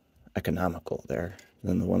economical there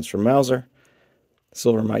than the ones from Mouser.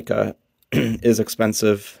 Silver mica is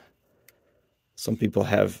expensive. Some people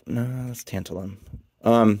have, no, that's tantalum.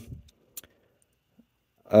 I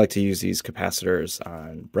like to use these capacitors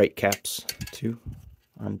on bright caps too,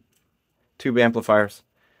 on tube amplifiers.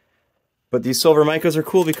 But these silver micas are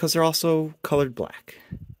cool because they're also colored black.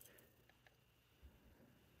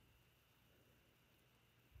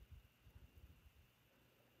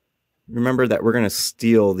 Remember that we're going to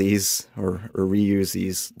steal these or reuse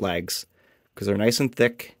these legs because they're nice and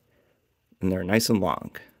thick and they're nice and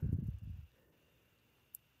long.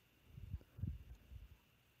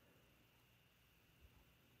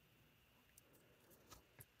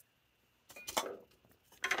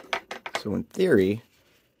 So in theory,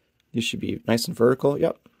 these should be nice and vertical.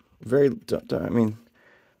 Yep. I mean,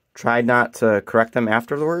 try not to correct them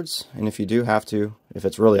afterwards. And if you do have to, if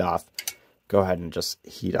it's really off, go ahead and just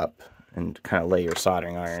heat up and kind of lay your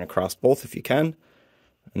soldering iron across both if you can.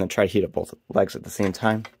 And then try to heat up both legs at the same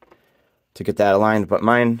time to get that aligned. But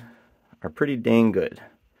mine are pretty dang good.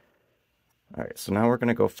 All right, so now we're going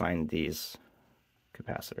to go find these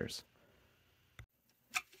capacitors.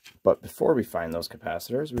 But before we find those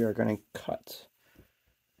capacitors, we are going to cut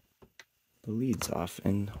the leads off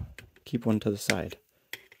and keep one to the side.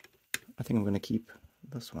 I think I'm going to keep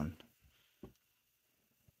this one.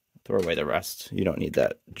 Throw away the rest. You don't need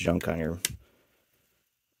that junk on your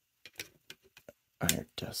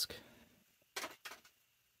desk.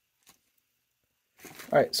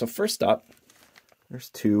 Alright, so first up,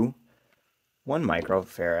 there's two 1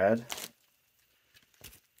 microfarad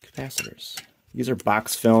capacitors. These are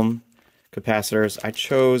box film capacitors. I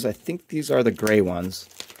think these are the gray ones,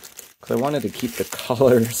 because I wanted to keep the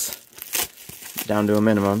colors down to a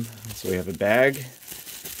minimum. So we have a bag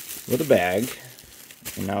with a bag.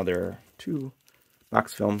 And now there are 2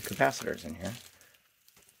 box film capacitors in here.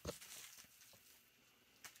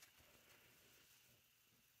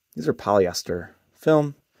 These are polyester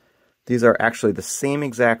film. These are actually the same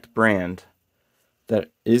exact brand that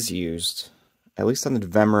is used, at least on the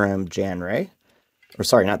Vemuram Janray. Or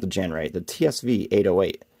sorry, not the Janray, the TSV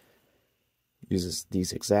 808 uses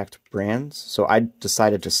these exact brands. So I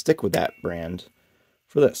decided to stick with that brand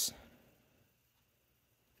for this.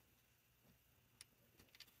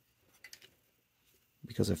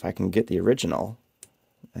 Because if I can get the original,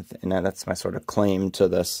 and that's my sort of claim to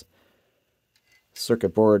this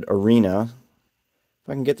circuit board arena, if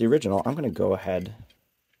I can get the original, I'm going to go ahead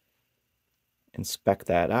and spec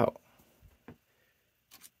that out.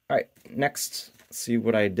 Alright, next, see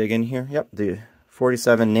what I dig in here. Yep, the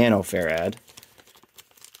 47 nanofarad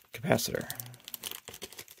capacitor.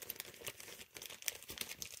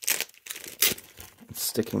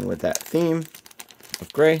 Sticking with that theme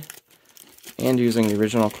of gray, and using the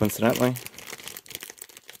original coincidentally.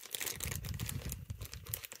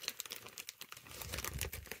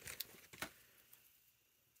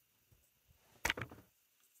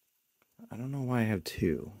 I don't know why I have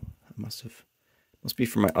 2. I must be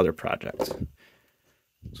for my other project. I'm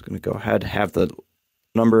just going to go ahead, have the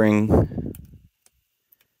numbering,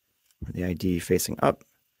 or the ID facing up,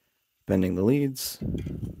 bending the leads,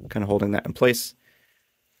 kind of holding that in place.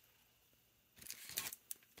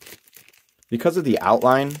 Because of the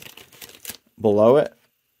outline below it,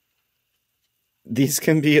 these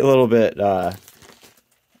can be a little bit of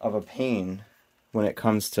a pain when it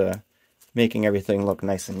comes to making everything look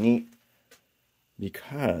nice and neat,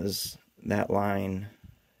 because that line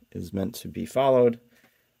is meant to be followed,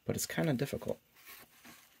 but it's kind of difficult.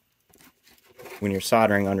 When you're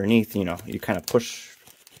soldering underneath, you know, you kind of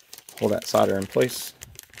hold that solder in place.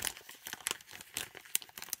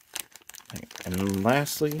 And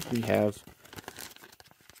lastly, we have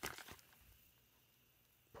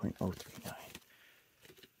 0.039.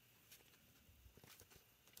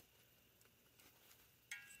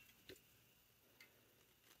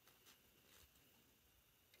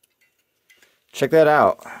 Check that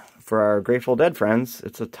out. For our Grateful Dead friends,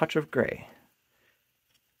 it's a touch of gray.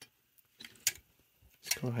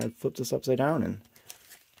 Let's go ahead, flip this upside down, and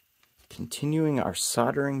continuing our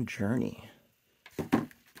soldering journey.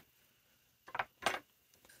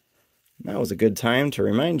 Now is a good time to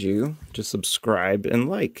remind you to subscribe and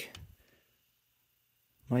like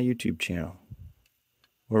my YouTube channel,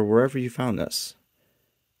 or wherever you found this.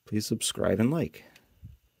 Please subscribe and like.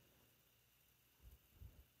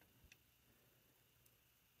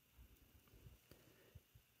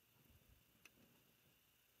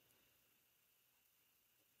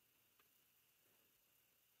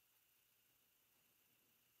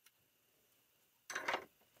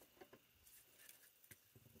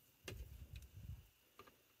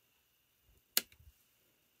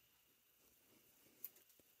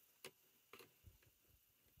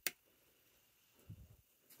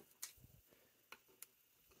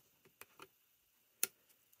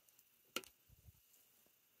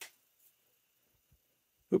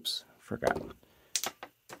 Oops, forgot.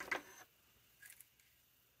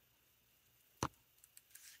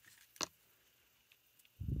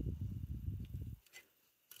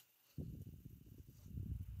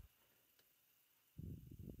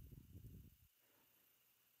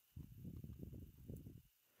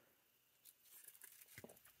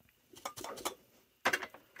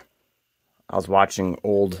 I was watching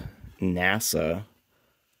old NASA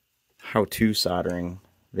how-to soldering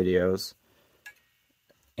videos,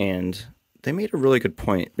 and they made a really good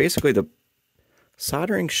point. Basically, the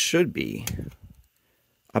soldering should be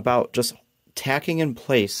about just tacking in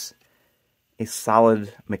place a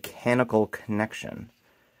solid mechanical connection.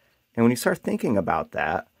 And when you start thinking about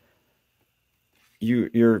that,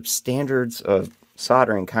 your standards of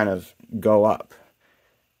soldering kind of go up.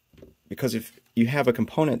 Because if you have a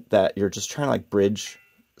component that you're just trying to like bridge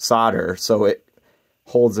solder so it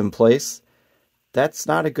holds in place, that's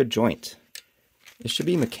not a good joint. It should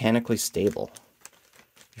be mechanically stable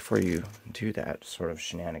before you do that sort of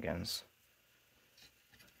shenanigans.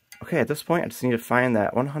 Okay, at this point I just need to find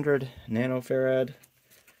that 100 nanofarad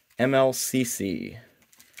MLCC.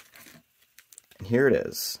 And here it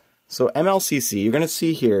is. So MLCC, you're going to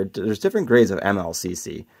see here, there's different grades of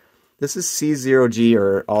MLCC. This is C0G,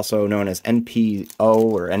 or also known as NPO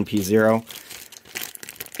or NP0.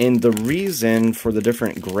 And the reason for the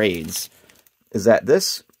different grades is that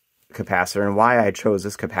this capacitor, and why I chose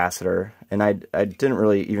this capacitor, and I didn't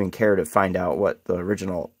really even care to find out what the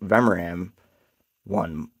original Vemuram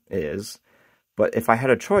one is, but if I had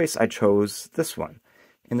a choice, I chose this one.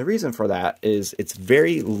 And the reason for that is it's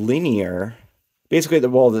very linear. Basically,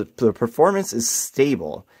 the performance is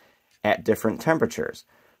stable at different temperatures.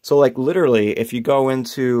 So like literally, if you go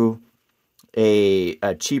into a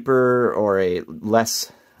cheaper or a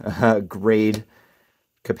less grade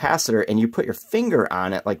capacitor and you put your finger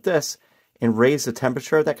on it like this and raise the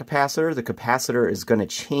temperature of that capacitor, the capacitor is going to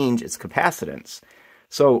change its capacitance.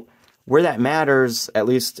 So where that matters, at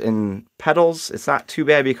least in pedals, it's not too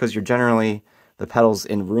bad because you're generally the pedals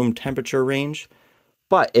in room temperature range.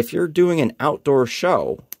 But if you're doing an outdoor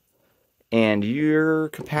show and your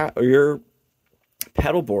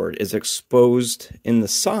pedal board is exposed in the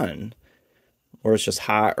sun, or it's just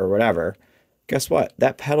hot or whatever, guess what?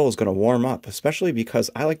 That pedal is going to warm up, especially because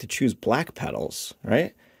I like to choose black pedals,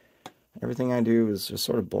 right? Everything I do is just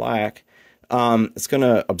sort of black. It's going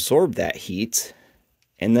to absorb that heat,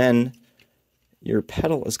 and then your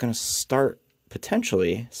pedal is going to start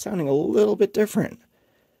potentially sounding a little bit different.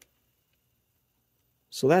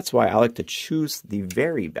 So that's why I like to choose the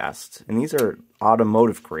very best. And these are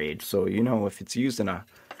automotive grade, so you know if it's used in a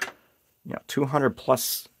 200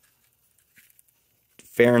 plus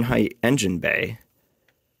Fahrenheit engine bay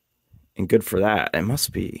and good for that, it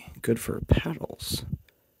must be good for pedals.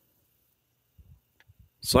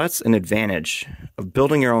 So that's an advantage of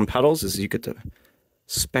building your own pedals, is you get to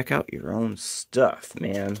spec out your own stuff,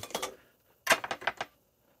 man.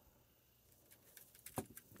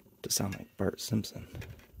 To sound like Bart Simpson.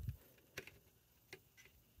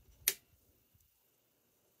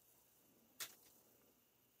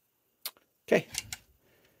 Okay.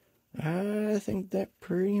 I think that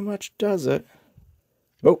pretty much does it.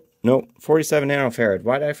 Oh, no, 47 nanofarad.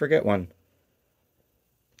 Why did I forget one?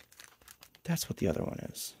 That's what the other one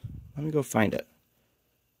is. Let me go find it.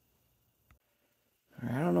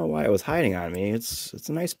 I don't know why it was hiding on me. It's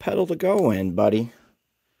a nice pedal to go in, buddy.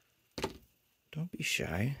 Don't be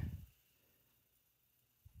shy.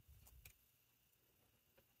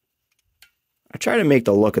 I try to make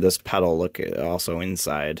the look of this pedal look also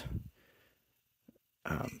inside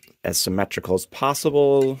as symmetrical as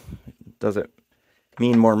possible. Does it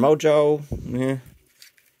mean more mojo?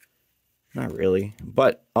 Not really.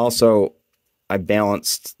 But also, I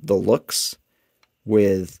balanced the looks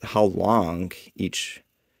with how long each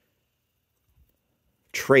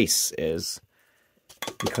trace is.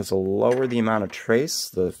 Because the lower the amount of trace,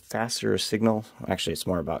 the faster your signal. Actually, it's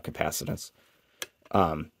more about capacitance.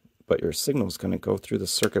 But your signal is going to go through the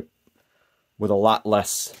circuit with a lot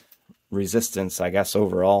less resistance, I guess,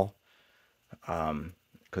 overall.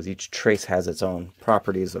 Because each trace has its own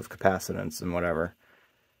properties of capacitance and whatever.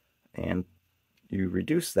 And you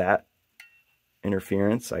reduce that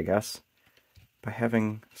interference, I guess, by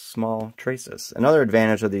having small traces. Another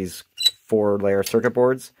advantage of these 4-layer circuit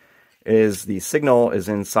boards is the signal is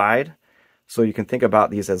inside. So you can think about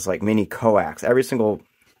these as like mini coax. Every single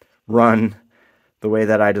run, the way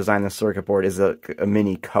that I design the circuit board is a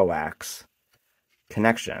mini coax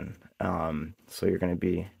connection. So you're going to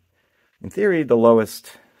be, in theory, the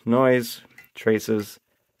lowest noise traces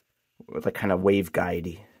with a kind of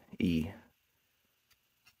waveguide-y.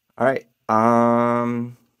 All right.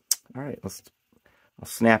 All right. I'll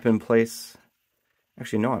snap in place.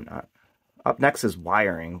 Actually, no, I'm not. Up next is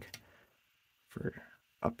wiring for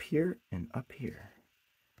up here and up here.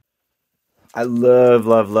 I love,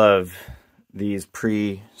 love, love these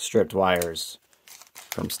pre-stripped wires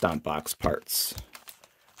from Stompbox Parts.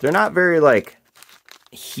 They're not very, like,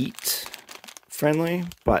 heat friendly,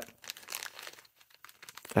 but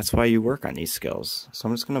that's why you work on these skills. So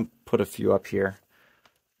I'm just going to put a few up here.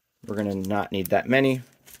 We're going to not need that many.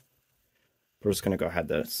 We're just going to go ahead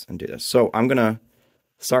and do this. So I'm going to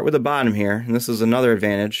start with the bottom here, and this is another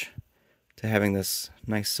advantage to having this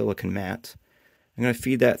nice silicon mat. I'm going to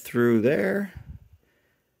feed that through there.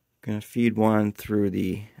 I'm going to feed one through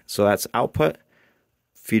the, so that's output,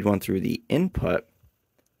 feed one through the input.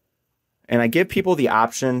 And I give people the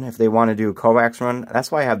option if they want to do a coax run.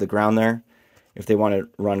 That's why I have the ground there, if they want to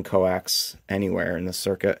run coax anywhere in the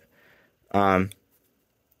circuit. But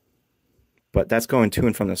that's going to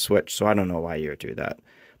and from the switch, so I don't know why you would do that.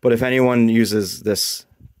 But if anyone uses this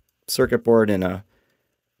circuit board in a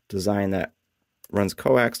design that runs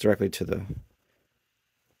coax directly to the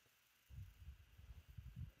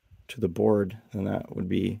board, then that would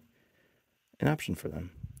be an option for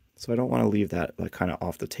them. So I don't want to leave that like kind of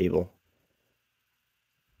off the table.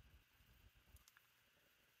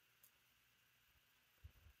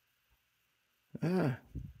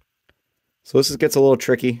 So this gets a little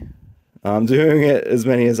tricky. I'm doing it as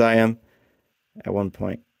many as I am at one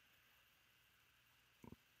point.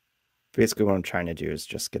 Basically what I'm trying to do is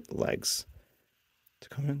just get the legs to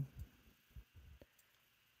come in.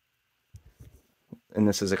 and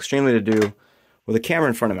this is extremely to do with a camera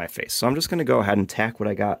in front of my face. So I'm just going to go ahead and tack what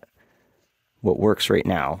I got, what works right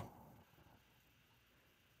now.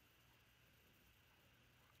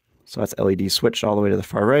 So that's LED switch all the way to the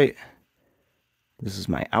far right. This is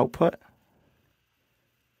my output.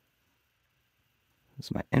 This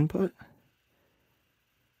is my input.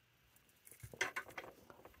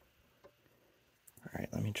 All right,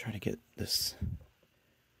 let me try to get this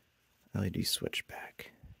LED switch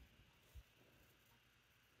back.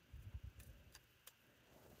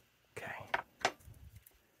 Okay.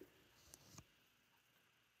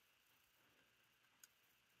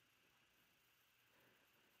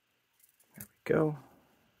 There we go.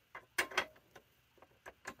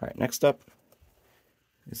 All right, next up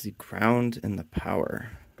is the ground and the power.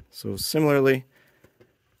 So similarly,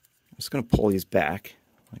 I'm just going to pull these back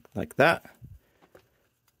like that.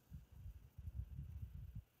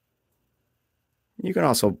 You can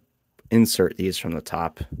also insert these from the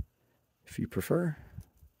top if you prefer.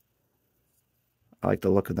 I like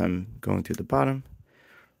the look of them going through the bottom.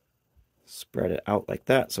 Spread it out like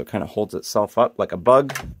that so it kind of holds itself up like a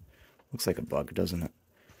bug. Looks like a bug, doesn't it?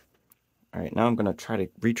 All right, now I'm going to try to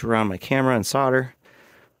reach around my camera and solder.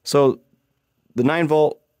 So the 9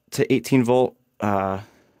 volt to 18 volt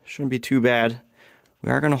shouldn't be too bad.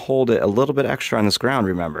 We are going to hold it a little bit extra on this ground,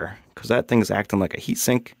 remember, because that thing's acting like a heat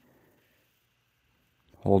sink.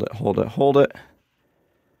 Hold it, hold it, hold it.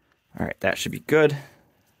 All right, that should be good.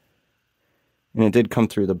 And it did come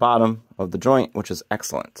through the bottom of the joint, which is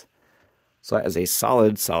excellent. So that is a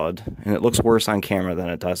solid, and it looks worse on camera than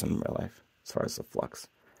it does in real life, as far as the flux.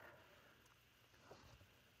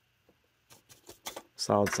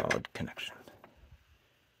 Solid connection.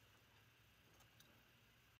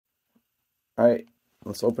 All right,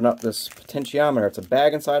 let's open up this potentiometer. It's a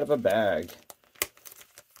bag inside of a bag.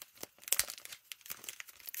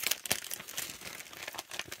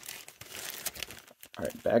 All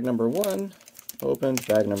right, bag number 1 opened.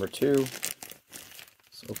 Bag number 2.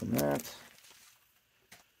 Let's open that.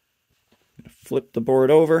 I'm gonna flip the board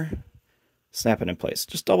over, snap it in place.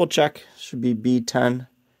 Just double check. Should be B10K.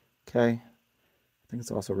 I think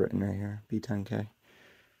it's also written right here, B10K.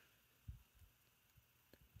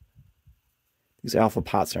 These alpha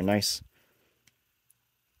pots are nice.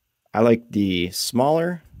 I like the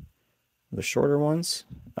smaller, the shorter ones.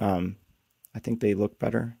 I think they look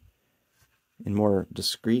better and more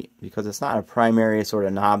discreet because it's not a primary sort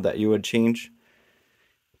of knob that you would change.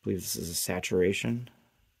 I believe this is a saturation.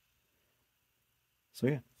 So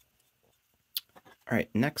yeah. All right,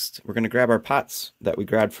 next we're going to grab our pots that we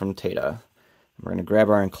grabbed from Tata. We're going to grab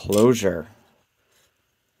our enclosure.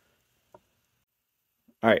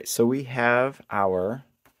 All right, so we have our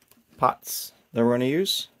pots that we're going to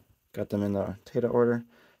use. Got them in the Tata order.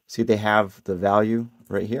 See, they have the value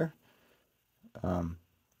right here.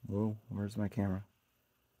 Whoa, where's my camera?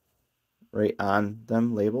 Right on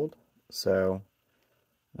them labeled. So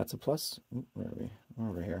that's a plus. Ooh, where are we? We're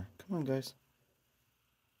over here. Come on, guys.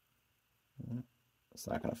 It's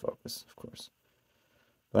not going to focus, of course.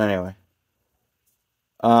 But anyway.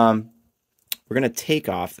 We're going to take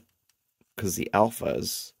off, because the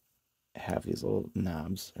alphas have these little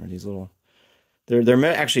knobs, or these little... They're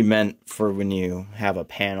actually meant for when you have a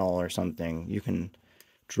panel or something. You can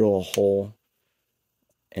drill a hole,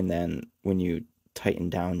 and then when you tighten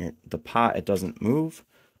down the pot, it doesn't move.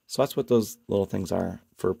 So that's what those little things are.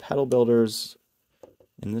 For pedal builders,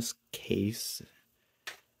 in this case,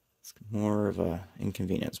 it's more of an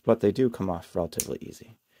inconvenience, but they do come off relatively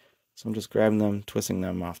easy. So I'm just grabbing them, twisting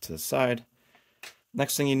them off to the side.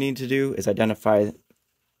 Next thing you need to do is identify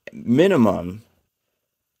minimum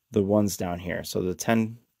the ones down here. So the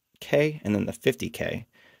 10K and then the 50K. And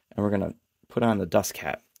we're going to put on the dust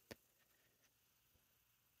cap.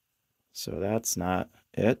 So that's not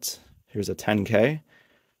it. Here's a 10K.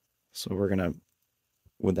 So we're going to,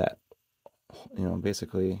 with that,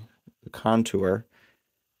 basically the contour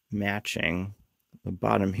matching the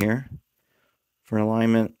bottom here for an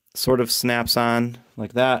alignment, sort of snaps on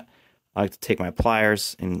like that. I like to take my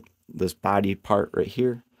pliers and this body part right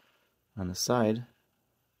here on the side,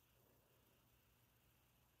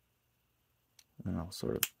 and I'll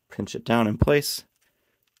sort of pinch it down in place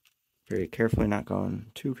very carefully, not going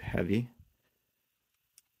too heavy.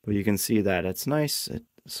 But you can see that it's nice. It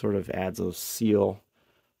sort of adds a seal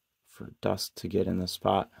for dust to get in the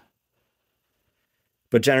spot.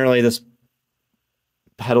 But generally this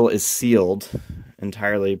pedal is sealed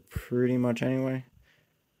entirely pretty much anyway.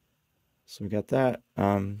 So we got that,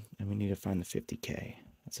 and we need to find the 50K.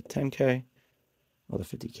 That's a 10K. Oh, the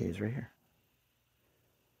 50K is right here.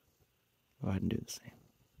 Go ahead and do the same.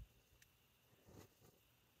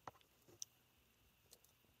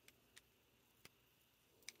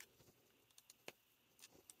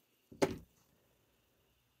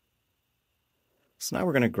 So now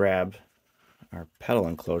we're going to grab our pedal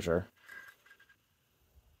enclosure.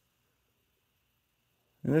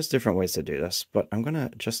 And there's different ways to do this, but I'm going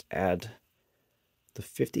to just add the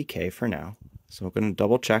 50K for now. So I'm going to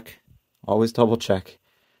double check, always double check.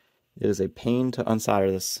 It is a pain to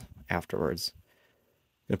unsolder this afterwards.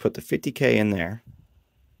 I'm going to put the 50K in there.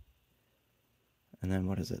 And then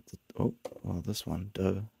what is it? Oh, well, this one,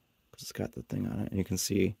 duh, because it's got the thing on it. And you can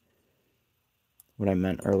see what I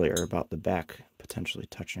meant earlier about the back potentially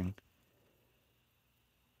touching.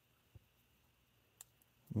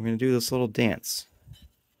 We're going to do this little dance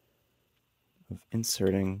of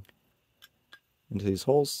inserting into these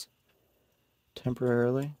holes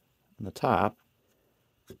temporarily on the top.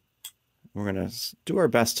 We're going to do our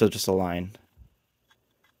best to just align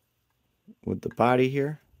with the body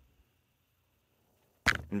here.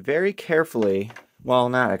 And very carefully, well,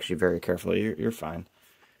 not actually very carefully, you're fine.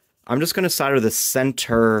 I'm just going to solder the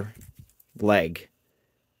center leg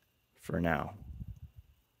for now.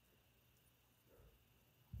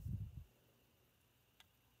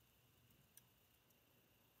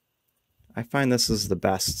 I find this is the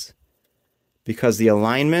best because the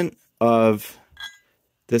alignment of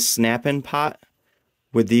this snap-in pot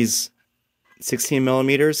with these 16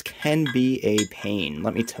 millimeters can be a pain.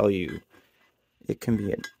 Let me tell you, it can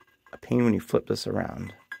be a pain when you flip this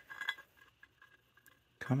around.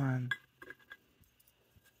 Come on.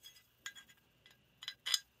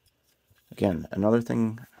 Again, another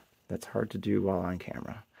thing that's hard to do while on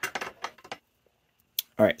camera.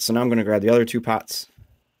 All right, so now I'm going to grab the other two pots.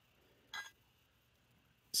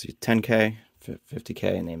 See 10K,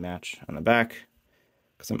 50K, and they match on the back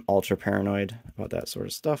because I'm ultra paranoid about that sort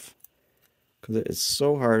of stuff because it is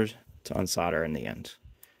so hard to unsolder in the end.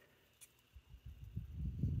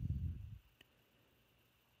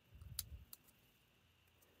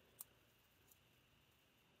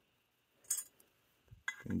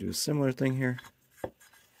 I'm going to do a similar thing here.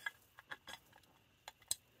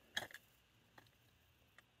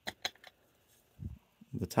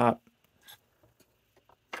 The top.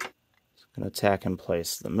 Going to tack and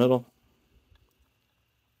place the middle.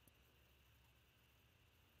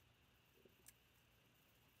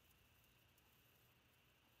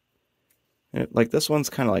 And like this one's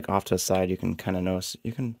kind of like off to the side. You can kind of notice,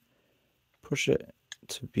 you can push it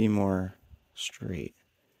to be more straight.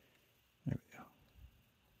 There we go.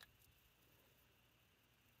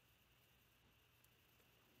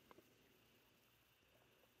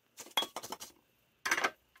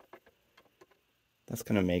 That's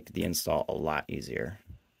going to make the install a lot easier.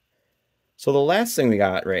 So the last thing we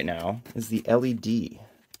got right now is the LED.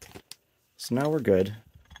 So now we're good.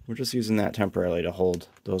 We're just using that temporarily to hold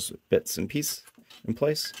those bits and pieces in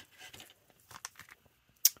place.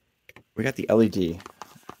 We got the LED. And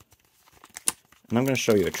I'm going to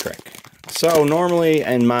show you a trick. So normally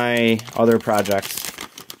in my other projects,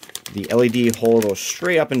 the LED hole goes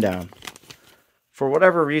straight up and down. For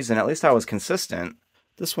whatever reason, at least I was consistent,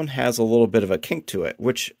 this one has a little bit of a kink to it,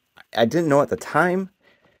 which I didn't know at the time.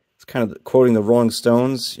 It's kind of quoting the Rolling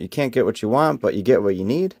Stones, you can't get what you want, but you get what you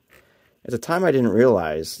need. At the time, I didn't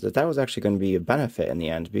realize that that was actually going to be a benefit in the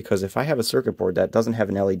end, because if I have a circuit board that doesn't have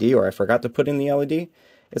an LED, or I forgot to put in the LED,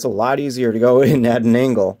 it's a lot easier to go in at an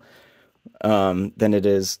angle than it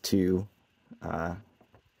is to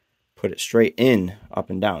put it straight in,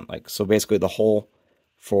 up and down. Like, so basically the hole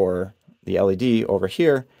for the LED over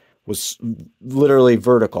here was literally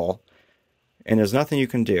vertical, and there's nothing you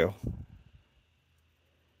can do.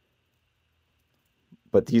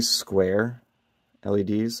 But these square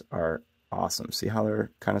LEDs are awesome. See how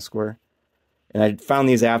they're kind of square? And I found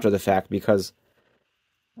these after the fact because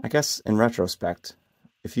I guess in retrospect,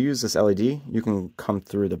 if you use this LED, you can come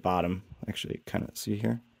through the bottom. Actually, kind of see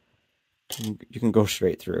here? You can go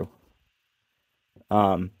straight through.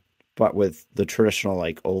 But with the traditional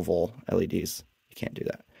like oval LEDs, you can't do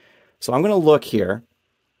that. So I'm going to look here.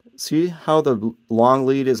 See how the long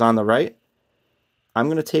lead is on the right? I'm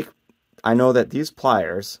going to take, I know that these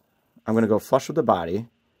pliers, I'm going to go flush with the body,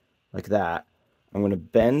 like that. I'm going to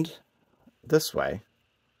bend this way.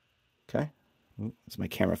 Okay? As my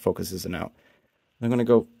camera focuses in out. I'm going to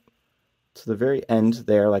go to the very end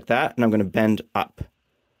there, like that, and I'm going to bend up.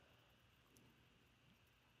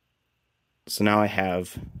 So now I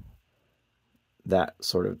have that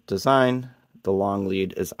sort of design. The long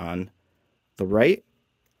lead is on the right.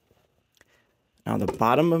 Now the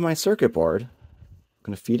bottom of my circuit board, I'm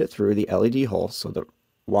going to feed it through the LED hole. So the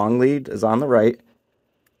long lead is on the right,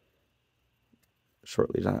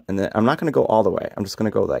 short lead on, and then I'm not going to go all the way. I'm just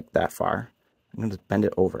going to go like that far. I'm going to bend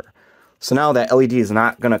it over. So now that LED is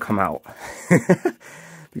not going to come out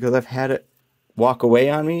because I've had it walk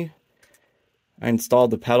away on me I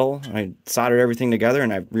installed the pedal, I soldered everything together,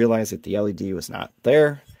 and I realized that the LED was not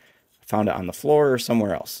there. I found it on the floor or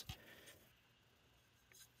somewhere else.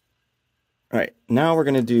 All right, now we're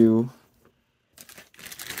going to do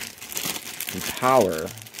the power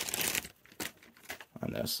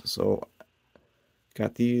on this. So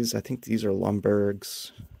got these, I think these are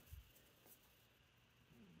Lumbergs.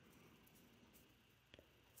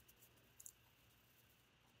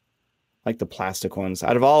 Like the plastic ones.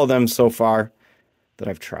 Out of all of them so far that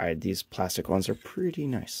I've tried, these plastic ones are pretty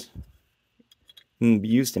nice. And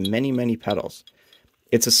used in many, many pedals.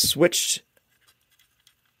 It's a switched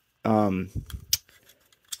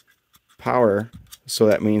power, so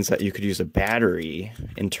that means that you could use a battery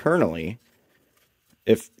internally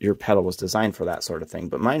if your pedal was designed for that sort of thing,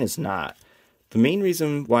 but mine is not. The main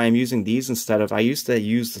reason why I'm using these instead of, I used to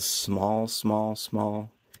use the small,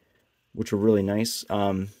 which were really nice,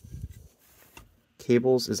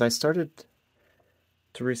 cables, is I started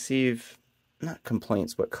to receive, not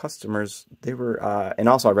complaints, but customers, they were, and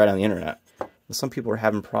also I read on the internet, some people were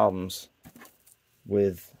having problems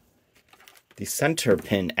with the center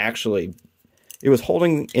pin. Actually, it was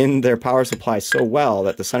holding in their power supply so well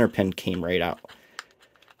that the center pin came right out.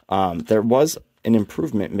 There was an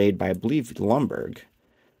improvement made by, I believe, Lumberg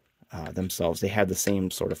themselves. They had the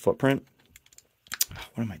same sort of footprint.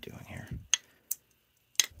 What am I doing here?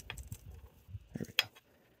 There we go.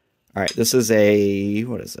 All right, this is a,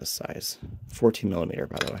 what is this size? 14 millimeter,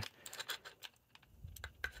 by the way.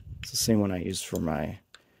 It's the same one I used for my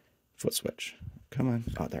foot switch. Come on.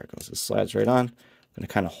 Oh, there it goes. It slides right on. I'm going to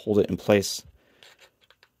kind of hold it in place.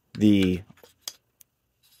 The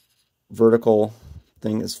vertical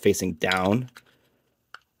thing is facing down.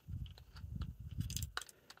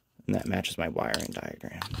 And that matches my wiring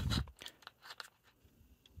diagram.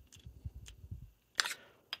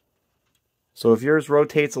 So if yours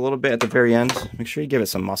rotates a little bit at the very end, make sure you give it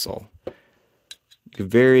some muscle. You can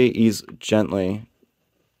very easily, gently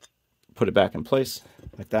put it back in place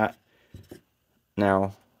like that.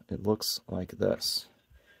 Now it looks like this.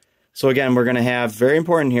 So again, we're going to have, very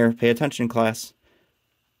important here, pay attention class,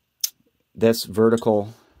 this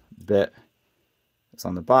vertical bit is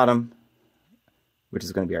on the bottom, which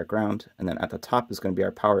is going to be our ground, and then at the top is going to be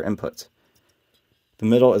our power input. The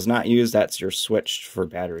middle is not used, that's your switch for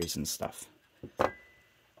batteries and stuff.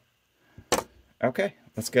 Okay,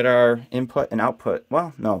 let's get our input and output.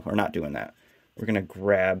 Well, no, we're not doing that. We're going to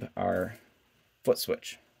grab our foot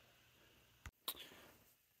switch.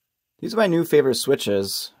 These are my new favorite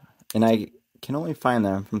switches, and I can only find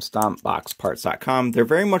them from stompboxparts.com. They're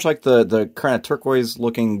very much like the kind of turquoise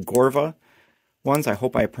looking Gorva ones. I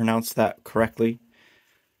hope I pronounced that correctly.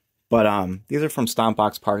 But these are from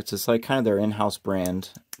Stompbox Parts. It's like kind of their in-house brand.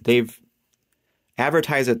 They've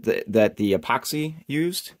advertised that the epoxy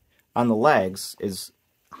used on the legs is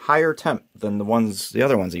higher temp than the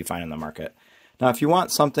other ones that you find in the market. Now, if you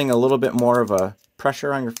want something a little bit more of a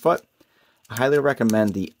pressure on your foot, I highly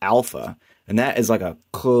recommend the Alpha. And that is like a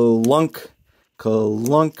clunk.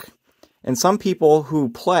 And some people who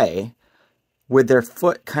play with their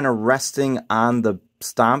foot kind of resting on the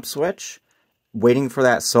stomp switch, waiting for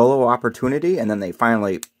that solo opportunity, and then they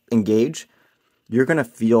finally engage, you're going to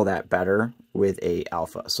feel that better with a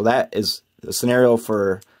Alpha. So that is the scenario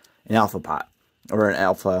for an Alpha pot or an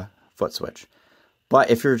Alpha foot switch. But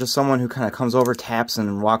if you're just someone who kind of comes over, taps,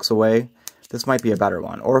 and walks away, this might be a better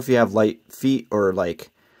one. Or if you have light feet or like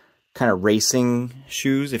kind of racing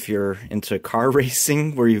shoes, if you're into car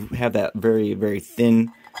racing where you have that very, very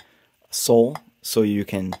thin sole so you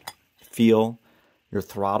can feel your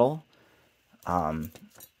throttle,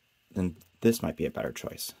 then this might be a better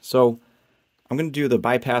choice. So I'm going to do the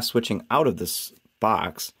bypass switching out of this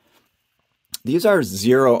box. These are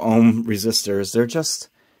 0 ohm resistors. They're just,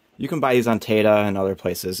 you can buy these on Tata and other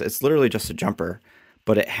places. It's literally just a jumper,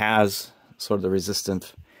 but it has sort of the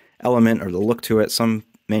resistant element or the look to it. Some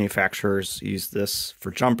manufacturers use this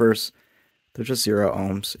for jumpers. They're just 0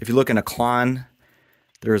 ohms. If you look in a Klon,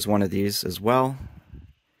 there is one of these as well.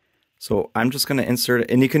 So I'm just going to insert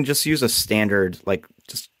it, and you can just use a standard, like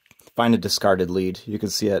just find a discarded lead. You can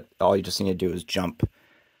see it. All you just need to do is jump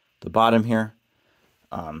the bottom here.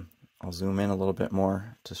 I'll zoom in a little bit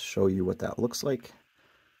more to show you what that looks like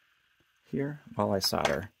here while I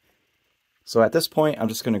solder. So at this point, I'm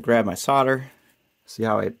just going to grab my solder. See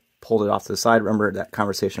how I pulled it off to the side? Remember that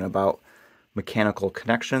conversation about mechanical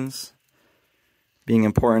connections being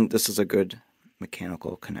important? This is a good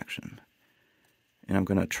mechanical connection. And I'm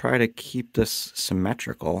going to try to keep this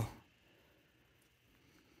symmetrical.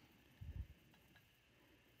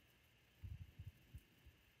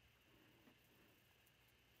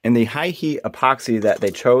 And the high heat epoxy that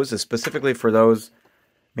they chose is specifically for those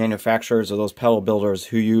manufacturers or those pedal builders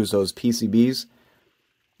who use those PCBs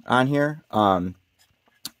on here.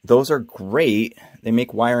 Those are great. They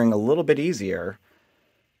make wiring a little bit easier,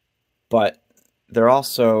 but they're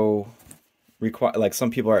also require, like,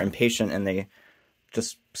 some people are impatient and they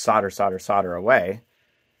just solder away,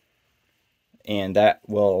 and that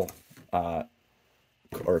will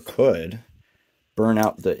or could burn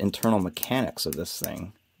out the internal mechanics of this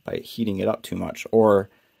thing by heating it up too much, or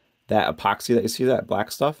that epoxy that you see, that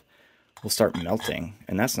black stuff, will start melting,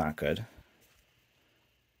 and that's not good.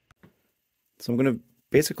 So I'm going to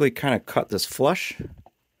basically kind of cut this flush.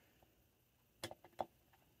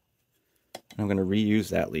 I'm going to reuse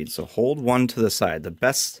that lead. So hold one to the side, the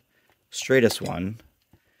best, straightest one.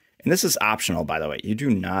 And this is optional, by the way. You do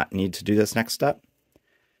not need to do this next step.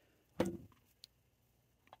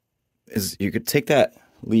 Is you could take that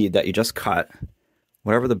lead that you just cut,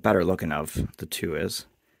 whatever the better looking of the two is,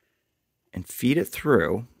 and feed it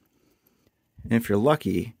through. And if you're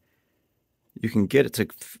lucky, you can get it to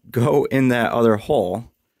go in that other hole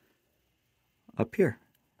up here.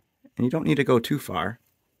 And you don't need to go too far,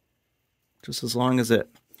 just as long as it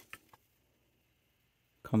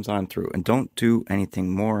comes on through. And don't do anything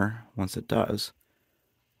more once it does.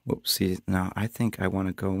 Whoops, see, now I think I want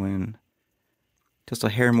to go in just a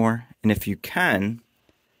hair more. And if you can,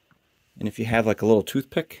 and if you have like a little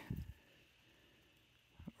toothpick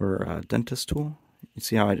or a dentist tool, you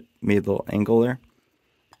see how I made a little angle there?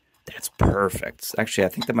 That's perfect. Actually, I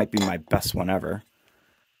think that might be my best one ever.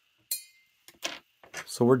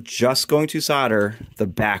 So we're just going to solder the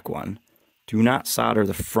back one. Do not solder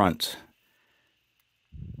the front.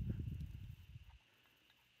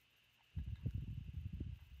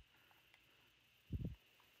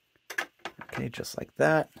 Okay, just like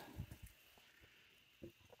that.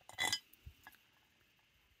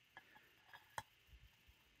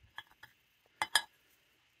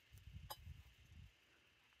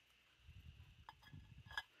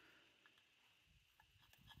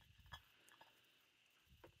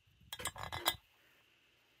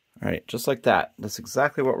 All right, just like that. That's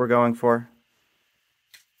exactly what we're going for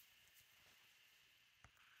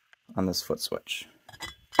on this foot switch.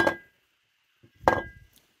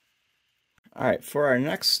 All right, for our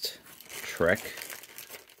next trick,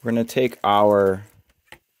 we're going to take our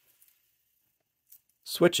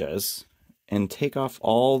switches and take off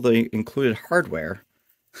all the included hardware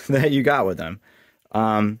that you got with them.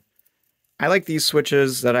 I like these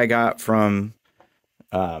switches that I got from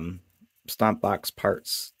Stomp Box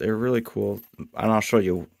Parts. They're really cool, and I'll show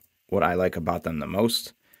you what I like about them the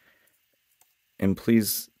most. And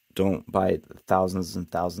please don't buy thousands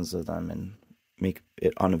and thousands of them and make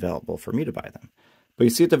it unavailable for me to buy them. But you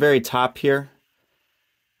see at the very top here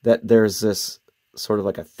that there's this sort of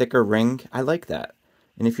like a thicker ring. I like that.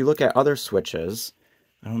 And if you look at other switches,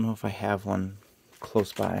 I don't know if I have one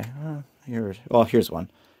close by. Here's one.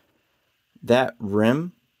 That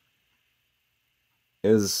rim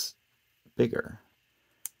is bigger.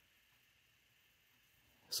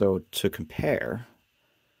 So to compare,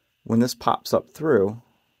 when this pops up through,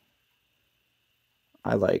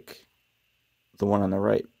 I like the one on the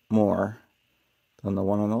right more than the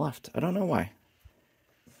one on the left. I don't know why.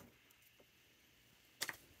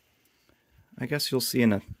 I guess you'll see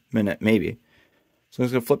in a minute, maybe. So I'm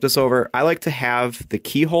just going to flip this over. I like to have the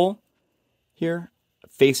keyhole here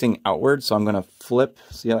facing outward, so I'm going to flip,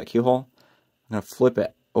 see that keyhole? I'm going to flip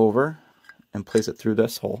it over and place it through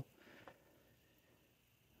this hole.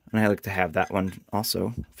 And I like to have that one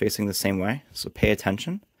also facing the same way, so pay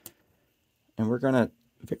attention. And we're going to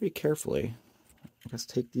very carefully just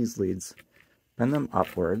take these leads, bend them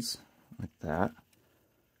upwards like that.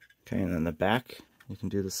 Okay, and then the back, you can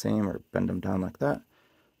do the same or bend them down like that.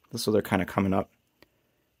 So they're kind of coming up.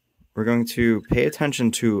 We're going to pay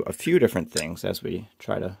attention to a few different things as we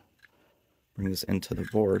try to bring this into the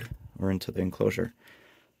board or into the enclosure.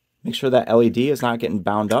 Make sure that LED is not getting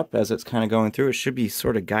bound up as it's kind of going through. It should be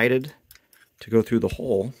sort of guided to go through the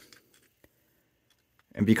hole.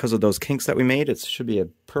 And because of those kinks that we made, it should be a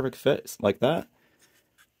perfect fit like that.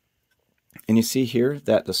 And you see here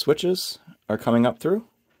that the switches are coming up through.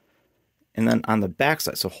 And then on the back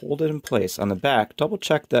side, so hold it in place. On the back, double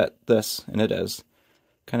check that this, and it is,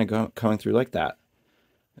 kind of coming through like that.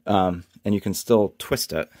 And you can still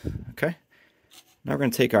twist it, okay? Now we're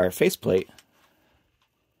going to take our faceplate.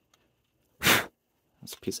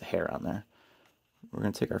 There's a piece of hair on there. We're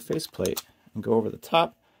going to take our faceplate and go over the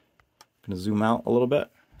top. I'm going to zoom out a little bit.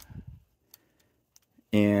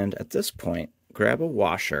 And at this point, grab a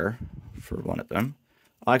washer for one of them.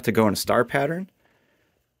 I like to go in a star pattern.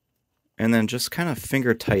 and then just kind of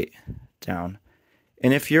finger tight down.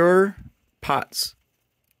 And if your pots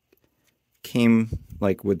came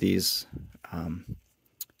like with these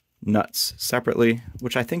nuts separately,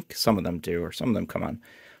 which I think some of them do, or some of them come on,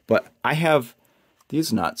 but I have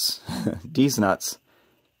these nuts. These nuts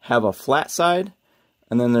have a flat side,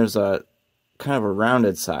 and then there's a kind of a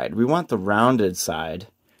rounded side. We want the rounded side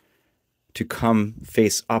to come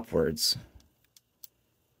face upwards.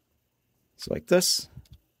 So like this,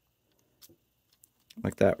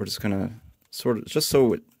 like that. We're just gonna sort of, just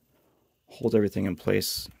so it holds everything in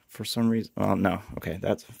place for some reason. Well, no, okay,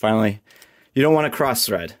 that's finally, you don't want to cross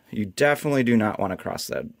thread. You definitely do not want to cross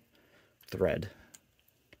that thread.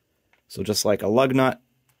 So just like a lug nut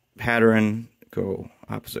pattern, go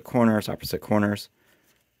opposite corners, opposite corners.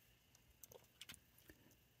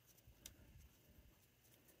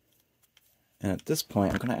 And at this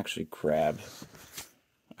point, I'm going to actually grab,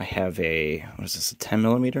 I have a, what is this, a 10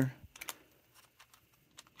 millimeter?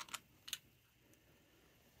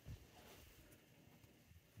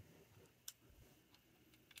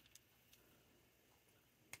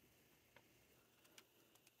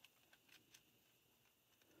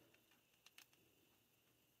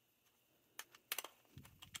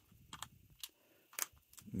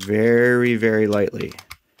 Very, very lightly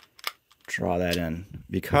draw that in,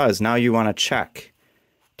 because now you want to check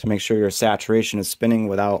to make sure your saturation is spinning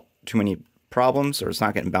without too many problems, or it's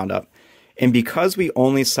not getting bound up. And because we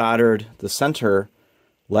only soldered the center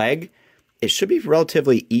leg, it should be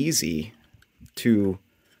relatively easy to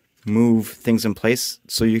move things in place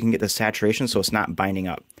so you can get the saturation so it's not binding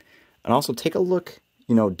up. And also take a look,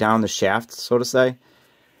 you know, down the shaft, so to say,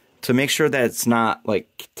 to make sure that it's not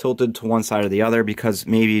like tilted to one side or the other, because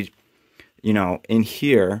maybe, you know, in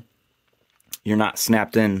here you're not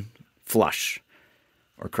snapped in flush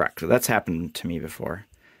or correct. So that's happened to me before.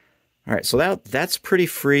 All right, so that's pretty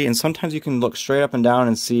free, and sometimes you can look straight up and down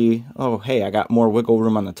and see, oh, hey, I got more wiggle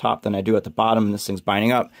room on the top than I do at the bottom, and this thing's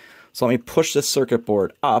binding up. So let me push this circuit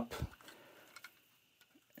board up,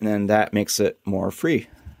 and then that makes it more free.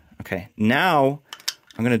 Okay, now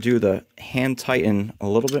I'm going to do the hand tighten a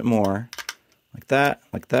little bit more, like that,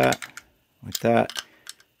 like that, like that,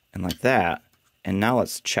 and like that. And now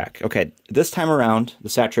let's check. Okay, this time around, the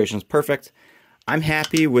saturation is perfect. I'm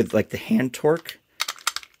happy with like the hand torque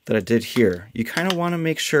that I did here. You kind of want to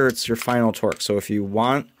make sure it's your final torque. So if you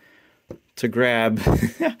want to grab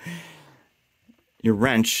your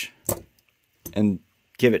wrench and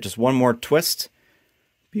give it just one more twist,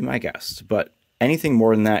 be my guest. But anything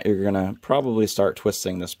more than that, you're going to probably start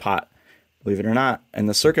twisting this pot, believe it or not. And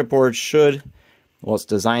the circuit board should, well, it's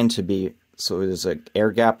designed to be, so there's an air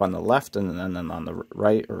gap on the left and then on the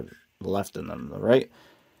right, or the left and then the right.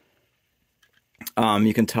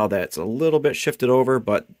 You can tell that it's a little bit shifted over,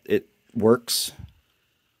 but it works.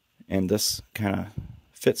 And this kind of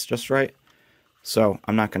fits just right. So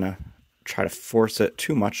I'm not going to try to force it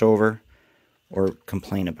too much over or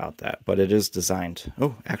complain about that, but it is designed.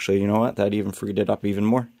 Oh, actually, you know what? That even freed it up even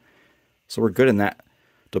more. So we're good in that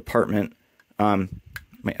department.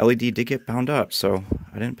 My LED did get bound up, so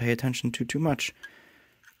I didn't pay attention to too much.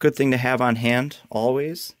 Good thing to have on hand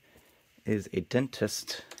always is a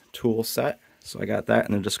dentist tool set. So I got that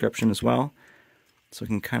in the description as well. So I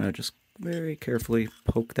can kind of just very carefully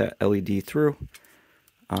poke that LED through.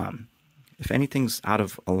 If anything's out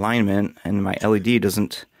of alignment and my LED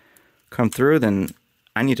doesn't come through, then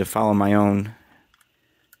I need to follow my own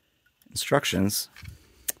instructions.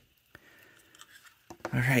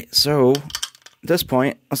 All right, so at this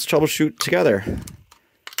point, let's troubleshoot together.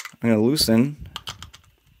 I'm going to loosen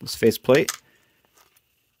this faceplate.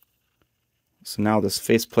 So now this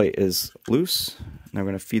faceplate is loose. Now we're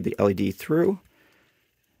going to feed the LED through.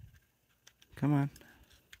 Come on.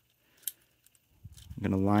 I'm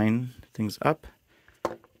going to line things up.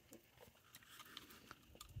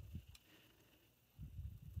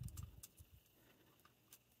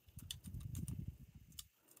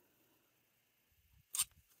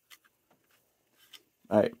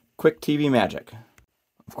 All right, quick TV magic.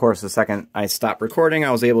 Of course, the second I stopped recording,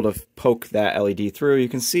 I was able to poke that LED through. You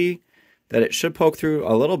can see that it should poke through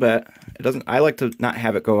a little bit. It doesn't. I like to not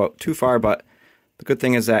have it go out too far, but the good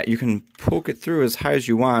thing is that you can poke it through as high as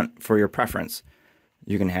you want for your preference.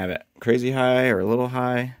 You can have it crazy high or a little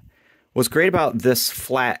high. What's great about this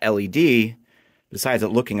flat LED, besides it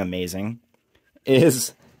looking amazing,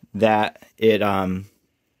 is that it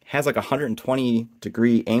has like a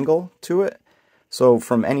 120-degree angle to it. So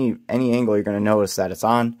from any angle, you're going to notice that it's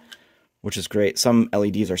on, which is great. Some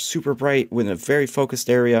LEDs are super bright within a very focused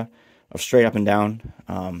area of straight up and down,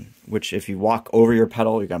 which if you walk over your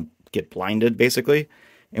pedal, you're going to get blinded, basically.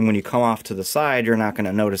 And when you come off to the side, you're not going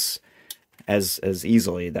to notice as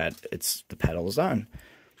easily that the pedal is on.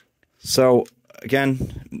 So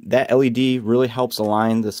again, that LED really helps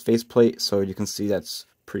align this faceplate, so you can see that's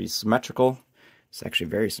pretty symmetrical. It's actually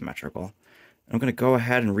very symmetrical. I'm going to go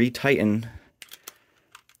ahead and retighten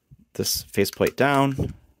this faceplate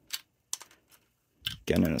down,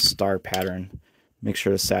 again in a star pattern. Make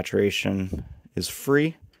sure the saturation is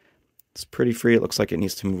free. It's pretty free. It looks like it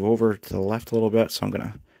needs to move over to the left a little bit, so I'm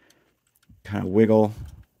going to kind of wiggle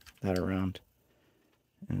that around.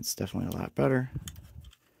 And it's definitely a lot better.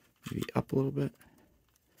 Maybe up a little bit.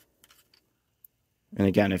 And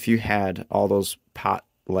again, if you had all those pot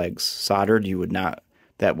legs soldered, you would not,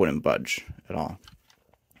 that wouldn't budge at all.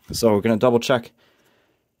 So we're going to double check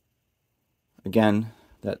again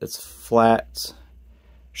that it's flat.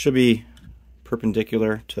 Should be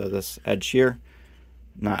perpendicular to this edge here,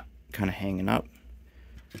 not kind of hanging up.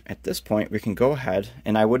 At this point, we can go ahead,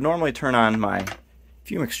 and I would normally turn on my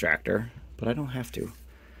fume extractor, but I don't have to.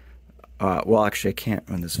 Well, actually, I can't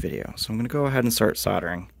run this video, so I'm going to go ahead and start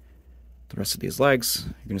soldering the rest of these legs.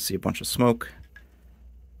 You're going to see a bunch of smoke.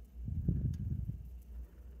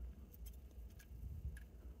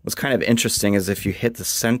 What's kind of interesting is if you hit the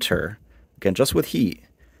center, again, just with heat,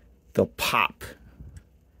 they'll pop.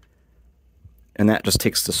 And that just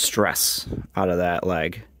takes the stress out of that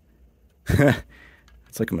leg.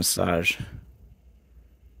 It's like a massage.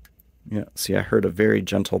 Yeah, see, I heard a very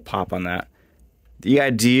gentle pop on that. The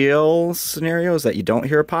ideal scenario is that you don't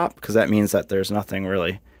hear a pop, because that means that there's nothing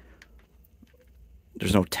really,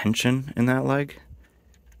 there's no tension in that leg.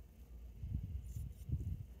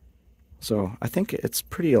 So I think it's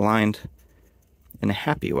pretty aligned in a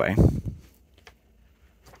happy way.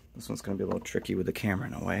 This one's going to be a little tricky with the camera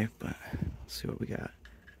in a way, but let's see what we got.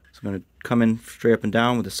 So I'm going to come in straight up and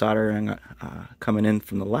down with the soldering coming in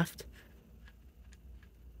from the left.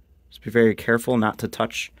 Just be very careful not to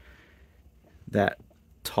touch that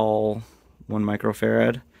tall 1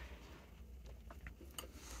 microfarad.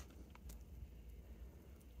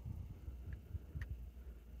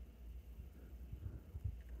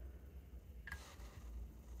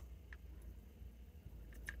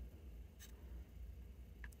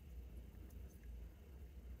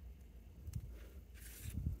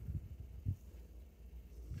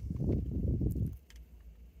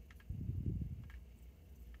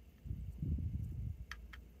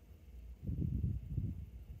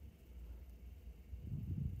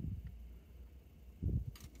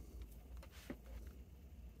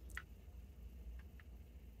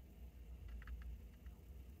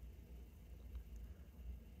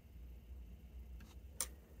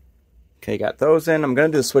 Okay, got those in. I'm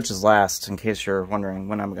going to do the switches last in case you're wondering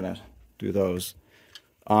when I'm going to do those.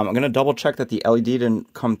 I'm going to double check that the LED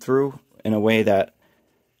didn't come through in a way that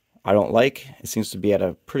I don't like. It seems to be at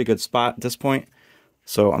a pretty good spot at this point.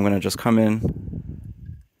 So I'm going to just come in,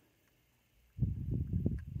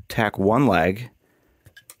 tack one leg,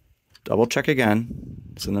 double check again,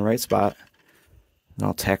 it's in the right spot, and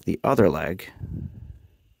I'll tack the other leg.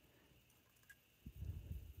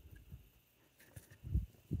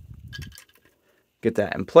 Get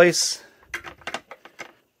that in place.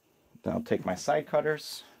 Then I'll take my side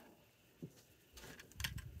cutters.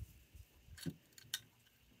 Go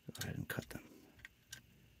ahead and cut them.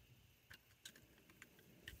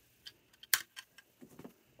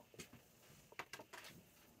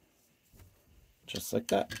 Just like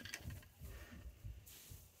that.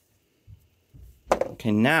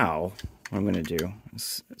 Okay, now what I'm going to do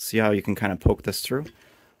is see how you can kind of poke this through.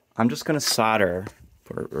 I'm just going to solder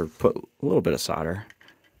or put a little bit of solder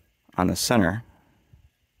on the center,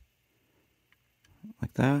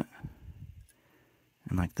 like that,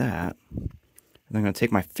 and like that. And I'm going to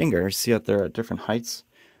take my finger, see that they're at different heights,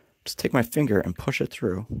 just take my finger and push it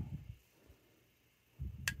through,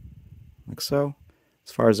 like so,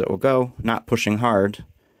 as far as it will go, not pushing hard,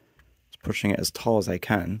 just pushing it as tall as I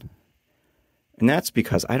can. And that's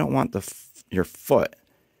because I don't want your foot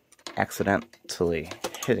accidentally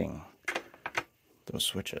hitting those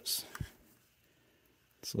switches.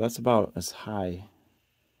 So that's about as high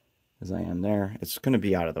as I am there. It's going to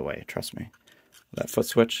be out of the way, trust me. That foot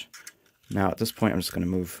switch. Now at this point I'm just going to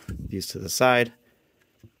move these to the side.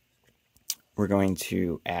 We're going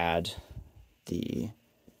to add the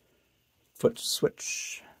foot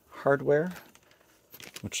switch hardware,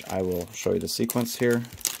 which I will show you the sequence here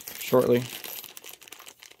shortly.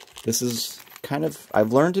 This is kind of,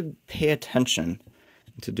 I've learned to pay attention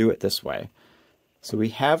to do it this way. So we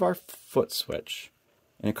have our foot switch,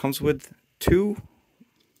 and it comes with 2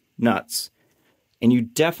 nuts, and you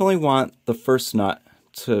definitely want the first nut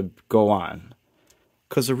to go on,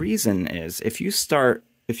 because the reason is if you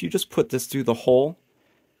just put this through the hole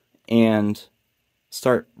and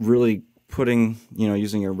start really putting,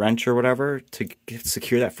 using your wrench or whatever to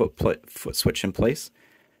secure that foot switch in place,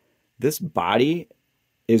 this body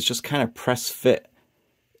is just kind of press fit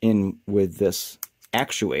in with this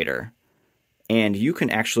actuator, and you can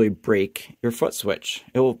actually break your foot switch.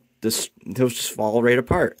 It'll just fall right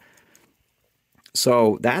apart.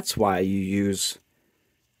 So that's why you use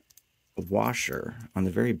a washer on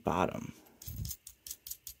the very bottom.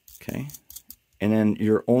 Okay. And then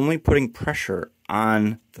you're only putting pressure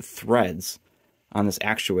on the threads on this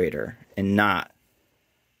actuator and not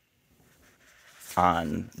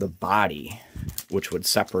on the body, which would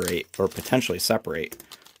separate or potentially separate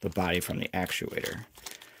the body from the actuator.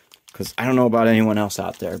 Because I don't know about anyone else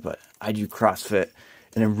out there, but I do CrossFit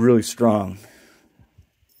and I'm really strong.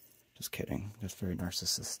 Just kidding. That's very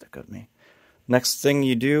narcissistic of me. Next thing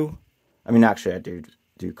you do, I mean, actually I do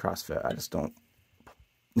CrossFit. I just don't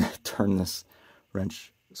turn this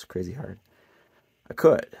wrench is crazy hard. I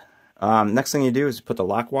could. Next thing you do is put the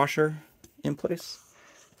lock washer in place,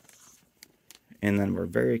 and then we're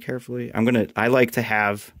very carefully. I like to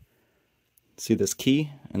have, see this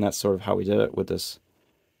key, and that's sort of how we did it with this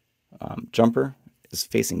jumper is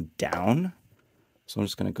facing down. So I'm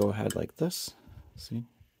just going to go ahead like this. See,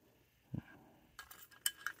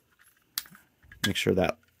 make sure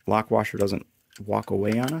that lock washer doesn't walk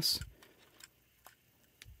away on us.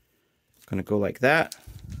 Going to go like that.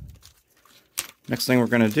 Next thing we're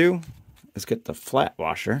going to do is get the flat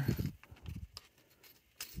washer.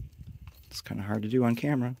 It's kind of hard to do on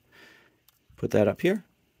camera. Put that up here.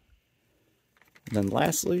 And then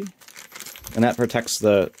lastly, and that protects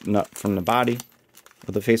the nut from the body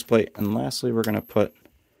of the faceplate. And lastly, we're going to put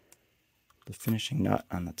the finishing nut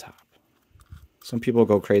on the top. Some people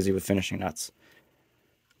go crazy with finishing nuts.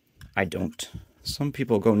 I don't. Some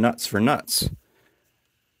people go nuts for nuts.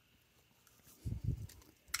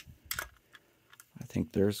 I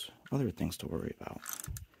think there's other things to worry about.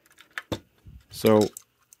 So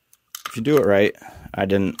if you do it right, I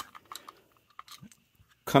didn't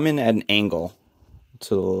come in at an angle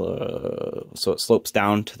to so it slopes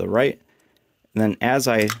down to the right, and then as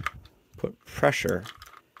I put pressure,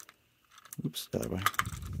 oops, the other way,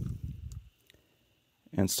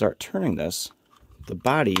 and start turning this, the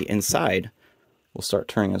body inside will start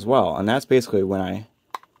turning as well, and that's basically when I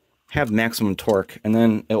have maximum torque, and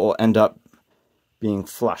then it will end up being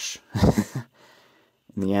flush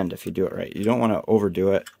in the end if you do it right. You don't want to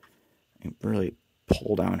overdo it and really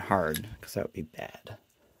pull down hard, because that would be bad.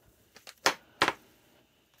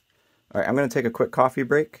 Alright, I'm going to take a quick coffee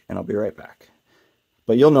break and I'll be right back.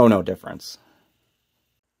 But you'll know no difference.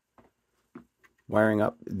 Wiring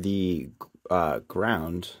up the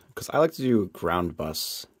ground, because I like to do ground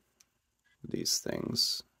bus these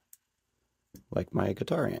things, like my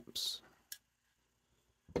guitar amps.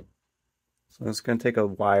 So I'm just going to take a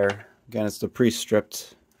wire. Again, it's the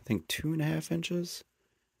pre-stripped, I think 2.5 inches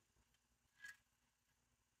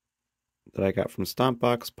that I got from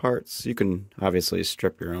Stompbox Parts. You can obviously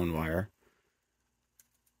strip your own wire.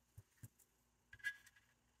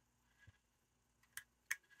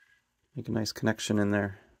 Make a nice connection in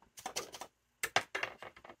there.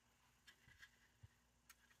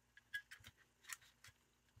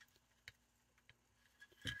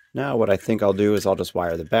 Now what I think I'll do is I'll just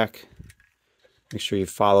wire the back. Make sure you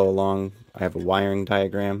follow along. I have a wiring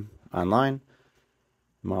diagram online.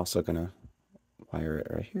 I'm also going to wire it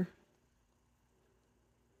right here.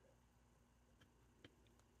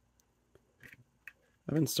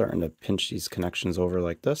 I've been starting to pinch these connections over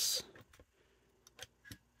like this.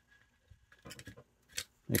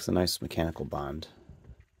 Makes a nice mechanical bond.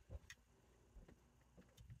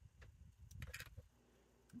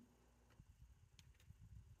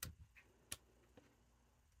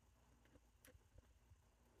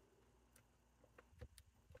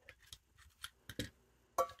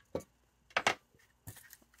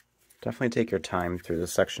 Definitely take your time through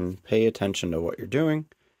this section. Pay attention to what you're doing,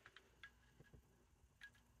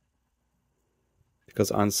 because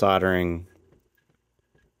unsoldering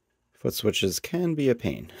foot switches can be a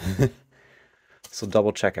pain. So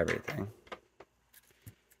double check everything.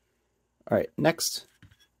 Alright, next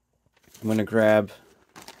I'm going to grab,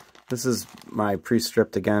 this is my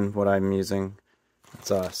pre-stripped again, what I'm using. It's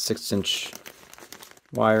a 6-inch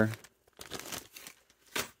wire.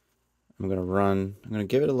 I'm going to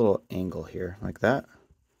give it a little angle here, like that.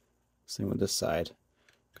 Same with this side.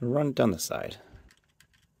 I'm going to run it down the side.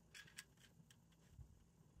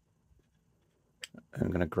 I'm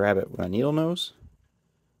going to grab it with a needle nose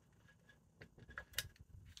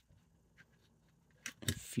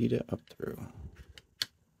and feed it up through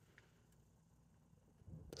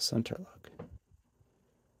the center lug.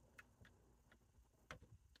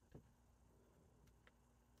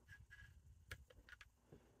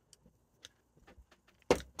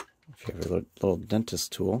 If you have a little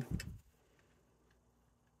dentist tool,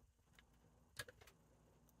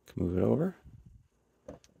 move it over.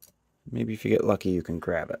 Maybe if you get lucky, you can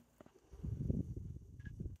grab it.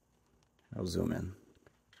 I'll zoom in.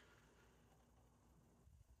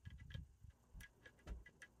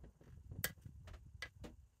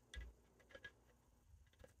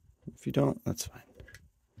 If you don't, that's fine.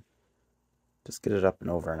 Just get it up and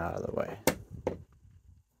over and out of the way.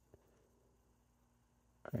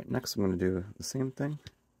 Alright, next I'm going to do the same thing.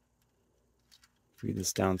 Feed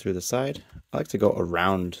this down through the side. I like to go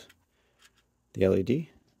around the LED,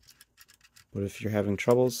 but if you're having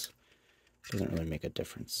troubles, it doesn't really make a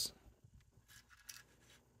difference.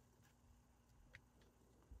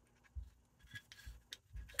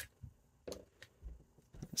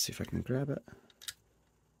 Let's see if I can grab it.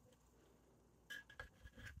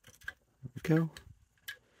 There we go.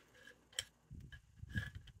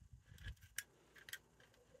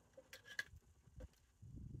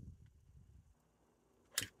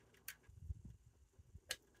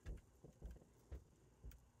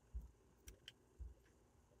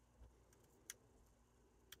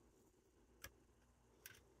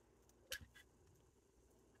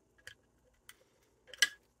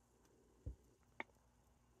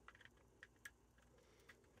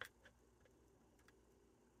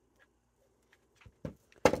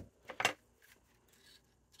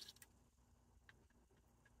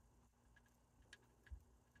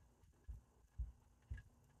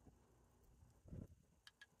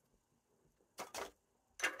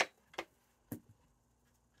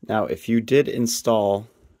 Now, if you did install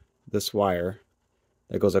this wire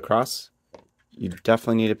that goes across, you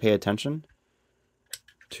definitely need to pay attention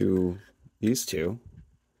to these two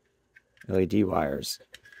LED wires.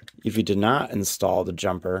 If you did not install the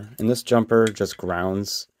jumper, and this jumper just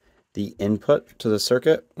grounds the input to the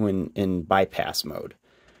circuit when in bypass mode.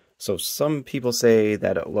 So some people say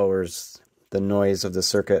that it lowers the noise of the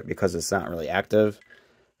circuit because it's not really active,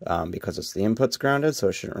 because it's the input's grounded, so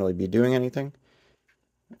it shouldn't really be doing anything.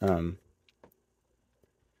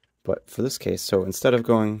 But for this case, so instead of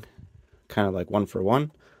going kind of like one for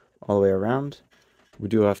one all the way around, we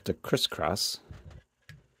do have to crisscross.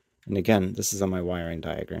 And again, this is on my wiring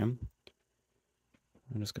diagram.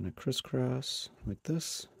 I'm just going to crisscross like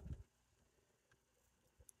this.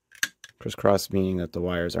 Crisscross meaning that the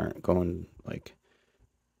wires aren't going like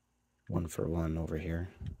one for one over here.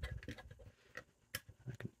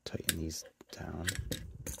 I can tighten these down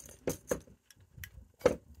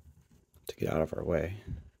to get out of our way.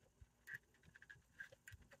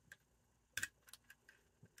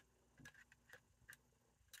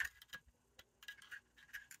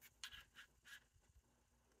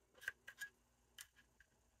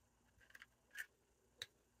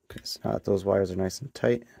 Okay, so now that those wires are nice and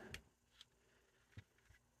tight,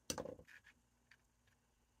 you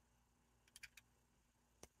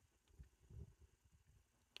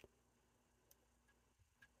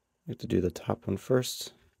have to do the top one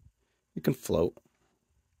first. You can float.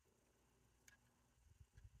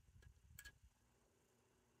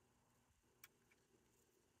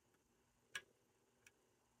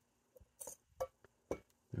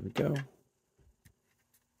 There we go.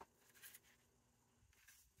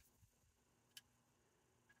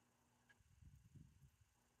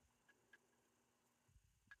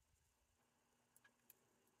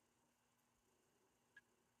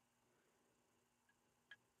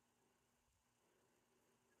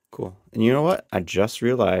 Cool. And you know what? I just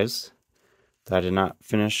realized that I did not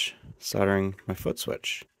finish soldering my foot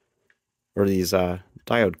switch, or these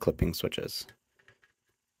diode clipping switches.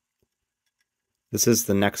 This is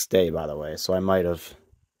the next day, by the way, so I might have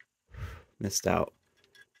missed out.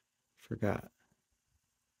 Forgot.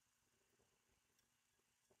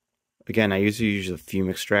 Again, I usually use a fume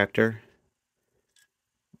extractor,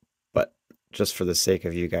 but just for the sake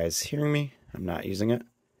of you guys hearing me, I'm not using it.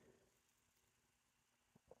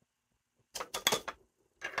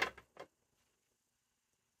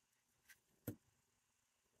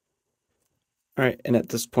 Alright, and at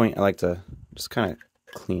this point I like to just kind of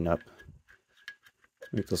clean up,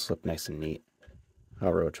 make this look nice and neat,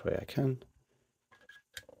 however which way I can.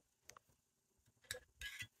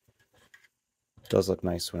 It does look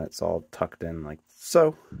nice when it's all tucked in like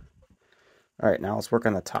so. Alright, now let's work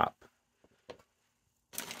on the top.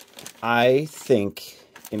 I think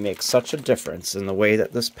it makes such a difference in the way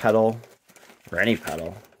that this pedal, or any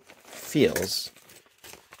pedal, feels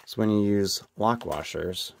is when you use lock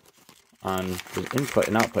washers on the input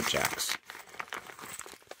and output jacks.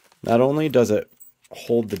 Not only does it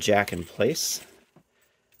hold the jack in place,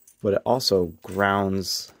 but it also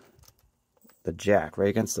grounds the jack right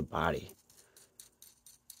against the body.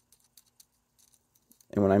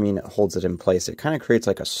 And when I mean it holds it in place, it kind of creates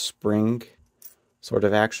like a spring sort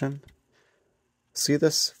of action. See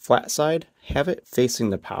this flat side? Have it facing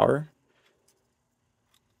the power.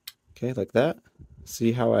 Okay, like that.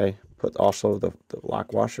 See how I put also the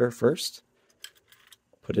lock washer first?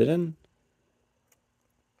 Put it in.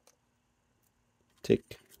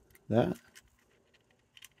 Take that,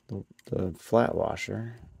 the flat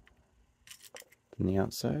washer from the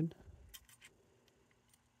outside.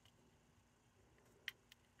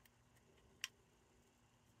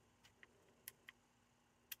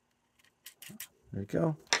 There we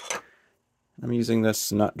go. I'm using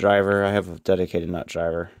this nut driver. I have a dedicated nut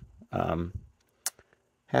driver.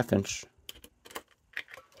 1/2 inch.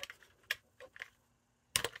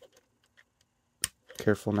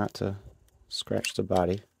 Careful not to scratch the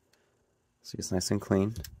body. So it's nice and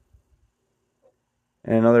clean.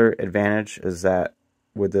 And another advantage is that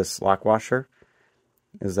with this lock washer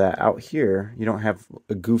is that out here you don't have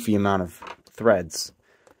a goofy amount of threads.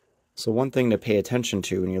 So one thing to pay attention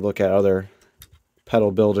to when you look at other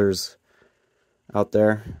pedal builders out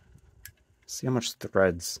there, see how much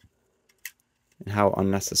threads and how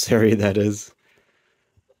unnecessary that is.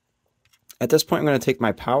 At this point I'm going to take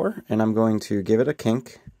my power and I'm going to give it a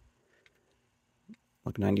kink,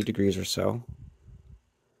 like 90 degrees or so,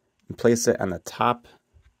 and place it on the top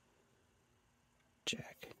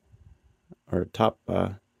jack, or top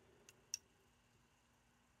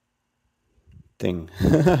thing.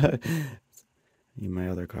 Need my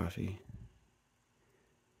other coffee.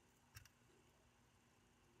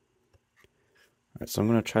 Alright, so I'm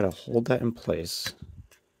going to try to hold that in place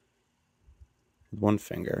with one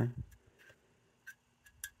finger.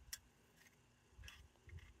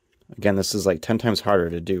 Again, this is like 10 times harder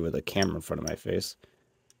to do with a camera in front of my face.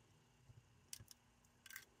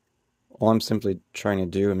 All I'm simply trying to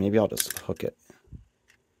do, and maybe I'll just hook it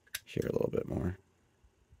here a little bit more,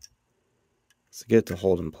 is to get it to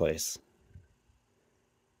hold in place.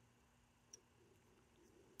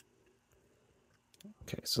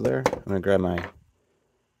 Okay, so there, I'm going to grab my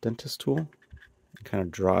dentist tool and kind of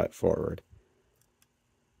draw it forward.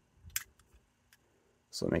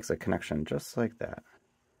 So it makes a connection just like that.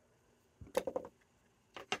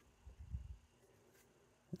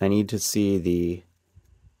 I need to see the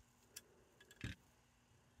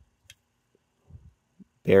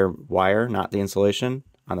bare wire, not the insulation,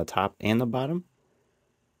 on the top and the bottom.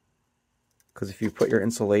 Because if you put your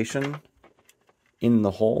insulation in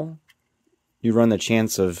the hole, you run the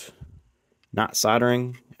chance of not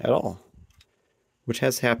soldering at all, which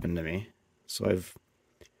has happened to me. So I've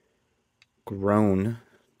grown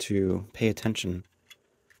to pay attention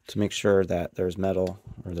to make sure that there's metal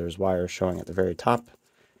or there's wire showing at the very top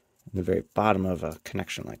and the very bottom of a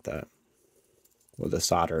connection like that with a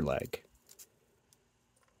solder leg.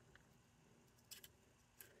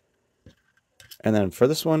 And then for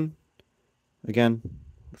this one, again,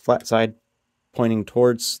 the flat side pointing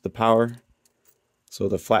towards the power. So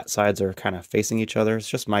the flat sides are kind of facing each other. It's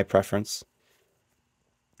just my preference.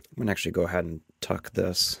 I'm going to actually go ahead and tuck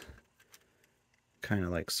this kind of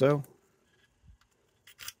like so.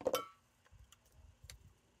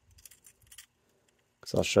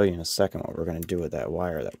 Because I'll show you in a second what we're going to do with that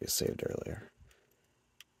wire that we saved earlier.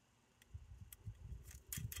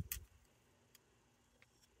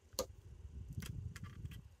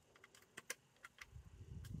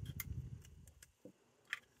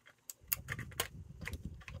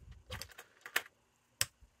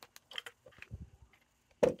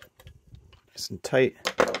 Nice and tight.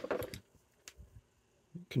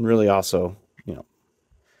 You can really also,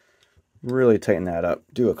 really tighten that up.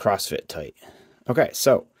 Do a CrossFit tight. Okay,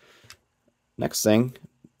 so next thing,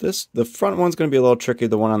 the front one's going to be a little tricky,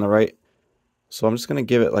 the one on the right. So I'm just going to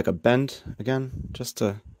give it like a bend again, just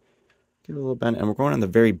to give it a little bend. And we're going on the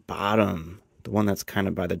very bottom, the one that's kind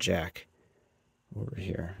of by the jack over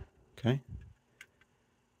here. Okay.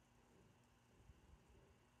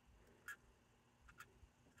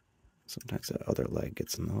 Sometimes that other leg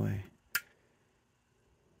gets in the way.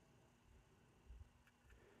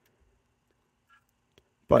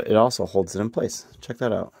 But it also holds it in place. Check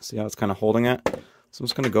that out. See how it's kind of holding it? So I'm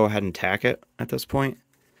just going to go ahead and tack it at this point.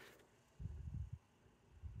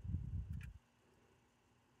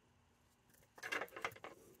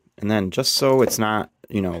 And then just so it's not,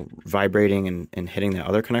 vibrating and hitting the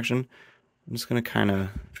other connection, I'm just going to kind of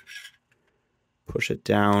push it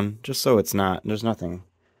down just so it's not,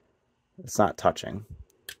 it's not touching.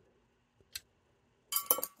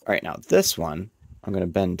 All right, now this one, I'm going to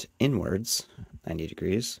bend inwards 90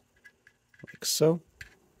 degrees, like so.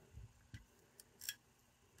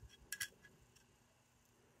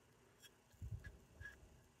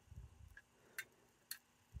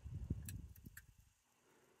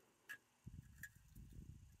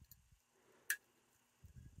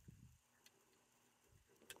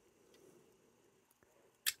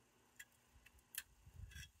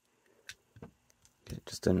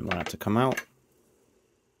 Just didn't want it to come out.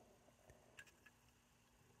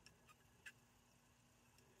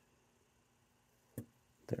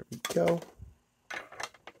 There we go.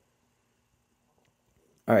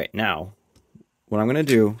 All right, now what I'm going to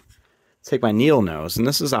do is take my needle nose, and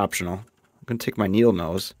this is optional. I'm going to take my needle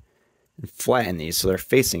nose and flatten these so they're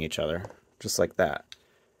facing each other, just like that.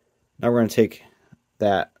 Now we're going to take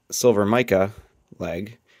that silver mica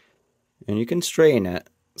leg, and you can straighten it.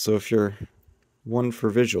 So if you're one for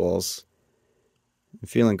visuals and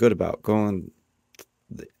feeling good about going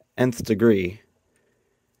the nth degree,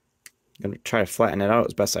 I'm going to try to flatten it out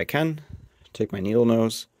as best I can. Take my needle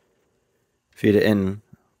nose, feed it in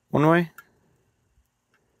one way,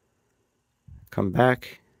 come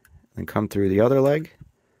back, and come through the other leg,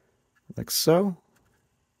 like so.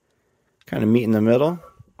 Kind of meet in the middle.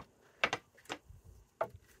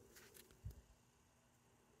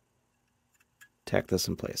 Tack this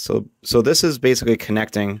in place. So this is basically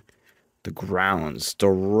connecting the grounds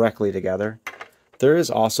directly together. There is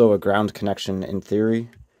also a ground connection in theory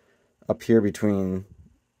up here between,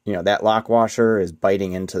 you know, that lock washer is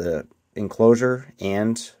biting into the enclosure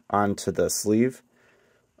and onto the sleeve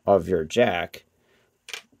of your jack,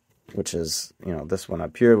 which is, you know, this one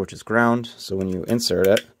up here, which is ground. So when you insert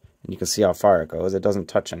it, and you can see how far it goes, it doesn't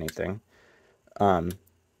touch anything. When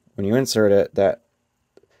you insert it, that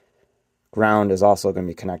ground is also going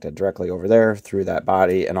to be connected directly over there through that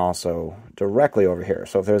body and also directly over here.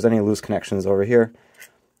 So if there's any loose connections over here,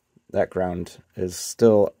 that ground is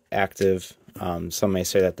still active. Some may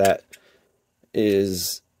say that that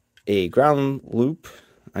is a ground loop.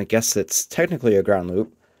 I guess it's technically a ground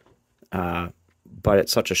loop, but at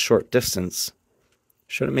such a short distance,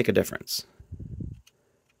 shouldn't make a difference.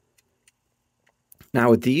 Now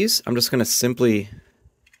with these, I'm just going to simply,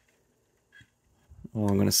 well,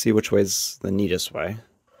 I'm going to see which way is the neatest way.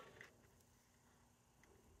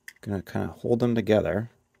 I'm going to kind of hold them together.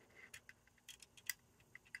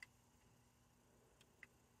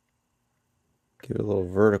 Give it a little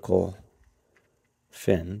vertical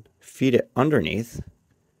fin. Feed it underneath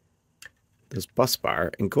this bus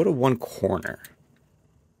bar and go to one corner.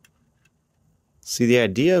 See, the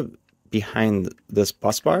idea behind this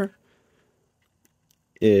bus bar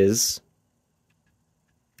is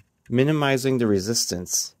minimizing the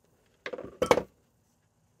resistance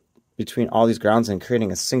between all these grounds and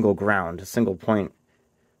creating a single ground, a single point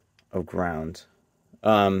of ground.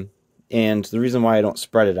 And the reason why I don't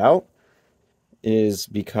spread it out is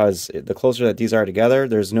because the closer that these are together,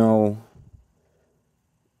 there's no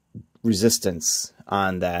resistance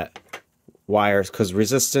on that wire, because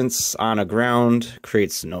resistance on a ground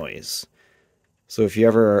creates noise. So if you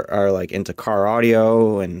ever are like into car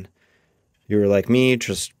audio and you're like me,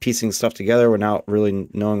 just piecing stuff together without really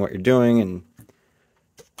knowing what you're doing, and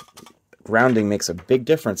grounding makes a big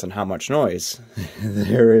difference in how much noise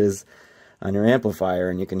there is on your amplifier,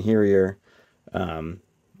 and you can hear your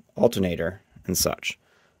alternator and such.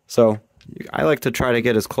 So I like to try to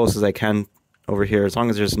get as close as I can over here, as long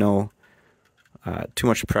as there's no too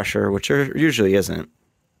much pressure, which there usually isn't.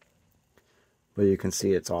 But you can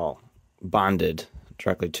see it's all bonded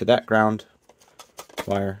directly to that ground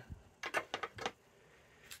wire.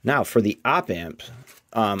 Now for the op amp,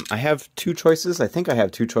 I have two choices. I think I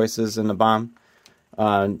have two choices in the bomb.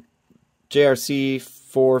 JRC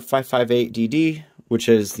 4558DD, which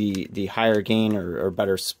is the higher gain or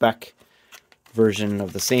better spec version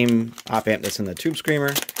of the same op amp that's in the Tube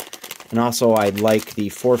Screamer. And also I like the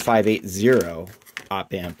 4580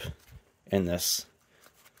 op amp in this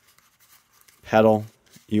pedal.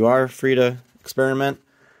 You are free to experiment.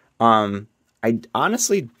 I've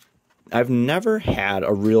never had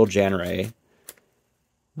a real Jan-Ray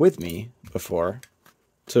with me before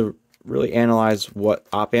to really analyze what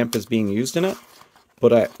op amp is being used in it.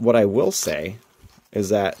 But what I will say is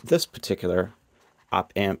that this particular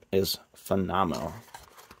op amp is phenomenal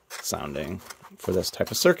sounding for this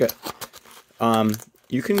type of circuit.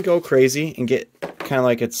 You can go crazy and get kind of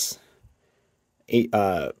like it's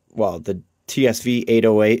the TSV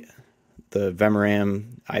 808, the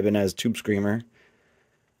Vemuram Ibanez Tube Screamer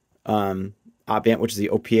op amp, which is the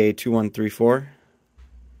OPA 2134,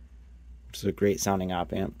 which is a great sounding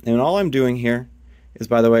op amp. And all I'm doing here is,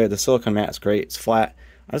 by the way, the silicone mat is great. It's flat.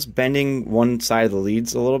 I'm just bending one side of the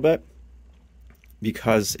leads a little bit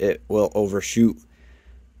because it will overshoot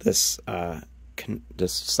this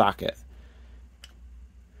this socket.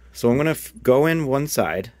 So I'm going to go in one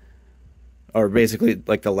side, or basically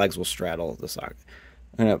like the legs will straddle the socket.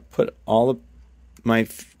 I'm going to put all of my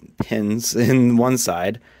pins in one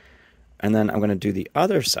side, and then I'm going to do the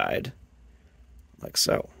other side like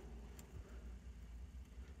so.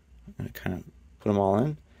 I'm going to kind of put them all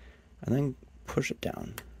in, and then push it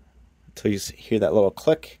down until you hear that little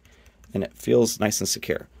click and it feels nice and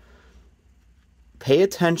secure. Pay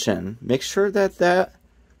attention. Make sure that that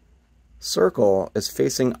circle is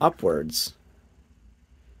facing upwards.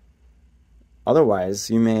 Otherwise,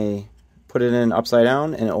 you may put it in upside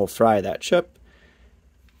down and it will fry that chip,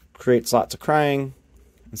 creates lots of crying,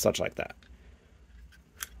 and such like that.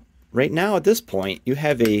 Right now, at this point, you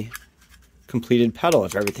have a completed pedal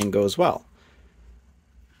if everything goes well.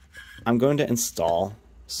 I'm going to install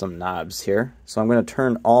some knobs here. So I'm going to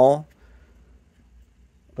turn all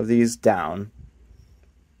of these down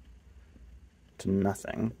to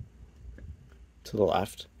nothing to the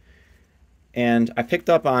left. And I picked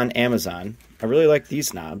up on Amazon. I really like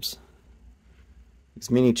these knobs. These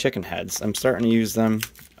mini chicken heads. I'm starting to use them.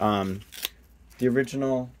 The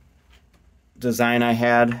original design I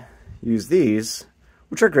had used these,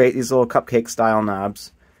 which are great, these little cupcake style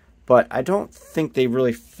knobs, but I don't think they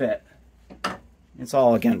really fit. It's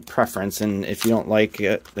all, again, preference, and if you don't like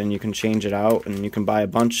it, then you can change it out, and you can buy a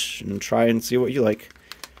bunch and try and see what you like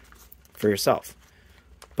for yourself.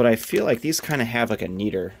 But I feel like these kind of have like a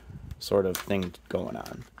neater sort of thing going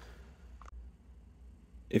on.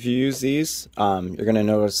 If you use these, you're going to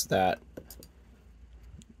notice that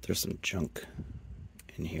there's some junk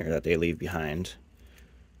in here that they leave behind,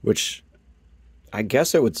 which I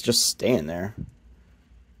guess it would just stay in there,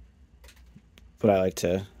 but I like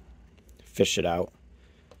to fish it out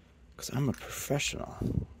because I'm a professional.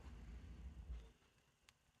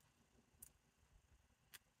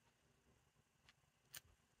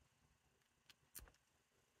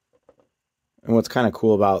 And what's kind of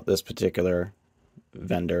cool about this particular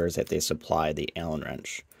vendor is that they supply the Allen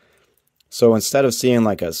wrench. So instead of seeing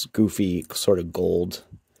like a goofy sort of gold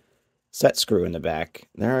set screw in the back,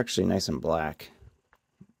 they're actually nice and black.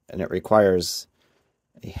 And it requires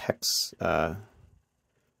a hex, one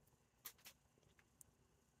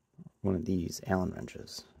of these Allen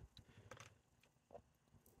wrenches.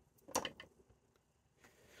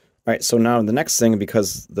 Alright, so now the next thing,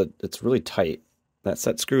 because it's really tight, that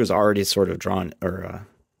set screw is already sort of drawn or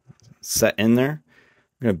set in there.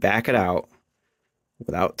 I'm going to back it out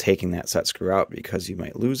without taking that set screw out because you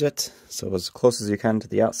might lose it. So as close as you can to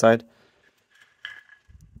the outside.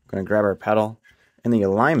 I'm going to grab our pedal, and the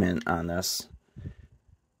alignment on this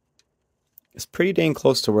is pretty dang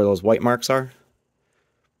close to where those white marks are.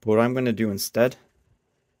 But what I'm going to do instead,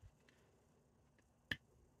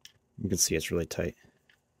 you can see it's really tight,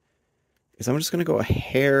 is I'm just going to go a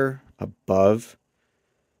hair above,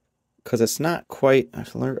 because it's not quite, I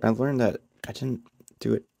learned that I didn't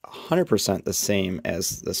do it 100% the same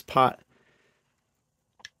as this pot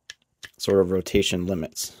sort of rotation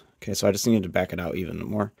limits. Okay, so I just needed to back it out even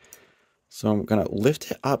more. So I'm going to lift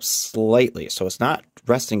it up slightly so it's not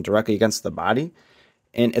resting directly against the body,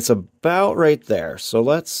 and it's about right there. So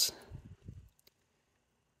let's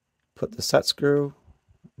put the set screw,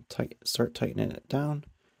 start tightening it down.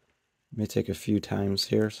 It may take a few times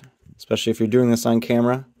here, especially if you're doing this on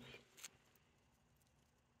camera.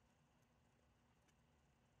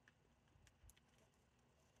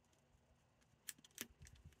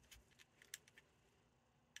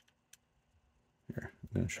 Here, I'm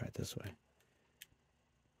going to try it this way.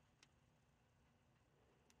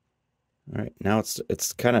 All right, now it's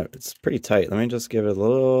pretty tight. Let me just give it a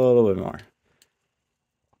little bit more.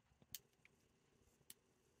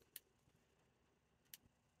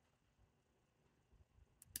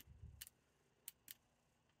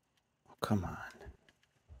 Oh, come on.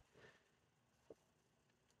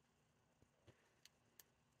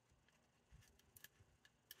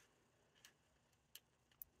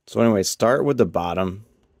 So anyway, start with the bottom.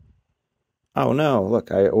 Oh no,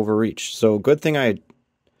 look, I overreached. So good thing I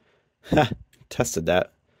tested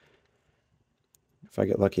that. If I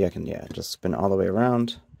get lucky, I can, yeah, just spin all the way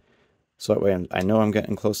around. So that way I know I'm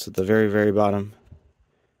getting close to the very, very bottom.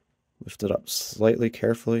 Lift it up slightly,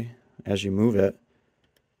 carefully, as you move it.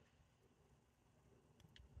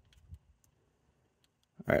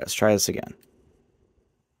 All right, let's try this again.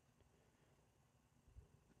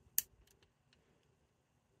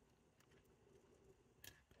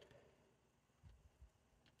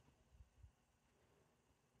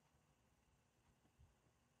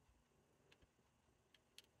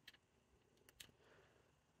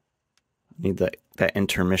 Need that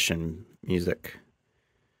intermission music.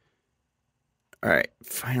 All right,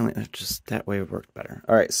 finally, that way worked better.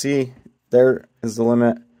 All right, see, there is the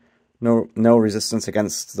limit. No resistance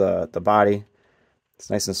against the body. It's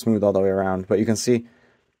nice and smooth all the way around. But you can see,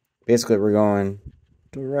 basically, we're going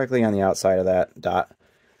directly on the outside of that dot.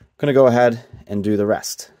 I'm going to go ahead and do the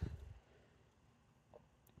rest.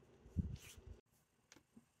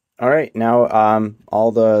 All right, now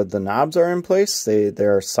all the knobs are in place.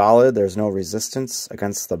 They're solid. There's no resistance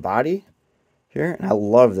against the body here, and I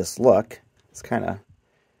love this look. It's kind of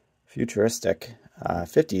futuristic,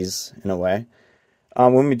 50s in a way.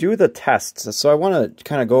 When we do the tests, so I want to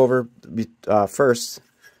kind of go over first.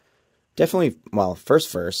 Definitely, well,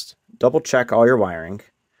 first, double check all your wiring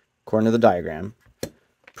according to the diagram,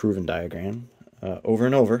 proven diagram, over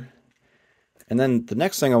and over. And then the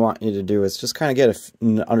next thing I want you to do is just kind of get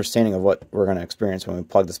an understanding of what we're going to experience when we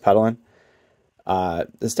plug this pedal in.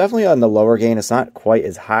 It's definitely on the lower gain. It's not quite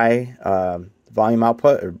as high volume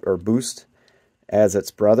output or boost as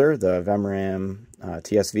its brother, the Vemuram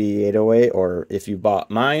TSV 808, or if you bought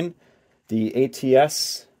mine, the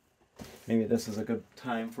ATS. Maybe this is a good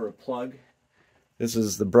time for a plug. This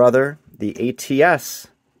is the brother, the ATS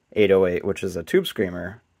 808, which is a Tube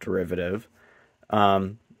Screamer derivative.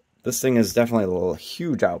 This thing is definitely a little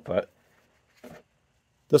huge output.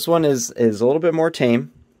 This one is a little bit more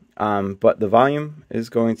tame, but the volume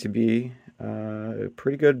is going to be a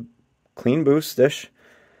pretty good clean boost-ish.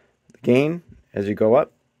 The gain, as you go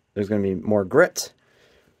up, there's going to be more grit.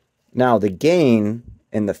 Now, the gain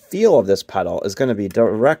and the feel of this pedal is going to be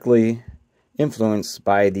directly influenced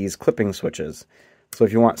by these clipping switches. So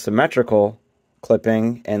if you want symmetrical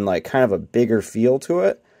clipping and like kind of a bigger feel to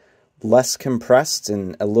it, less compressed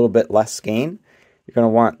and a little bit less gain, you're going to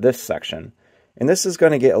want this section. And this is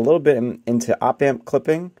going to get a little bit into op-amp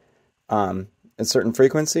clipping at certain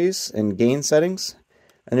frequencies and gain settings.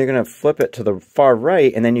 And you're going to flip it to the far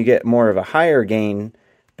right, and then you get more of a higher gain,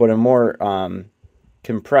 but a more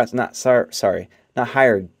compressed, not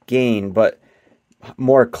higher gain, but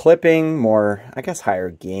more clipping, more, I guess, higher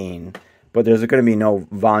gain. But there's going to be no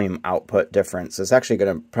volume output difference. It's actually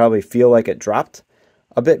going to probably feel like it dropped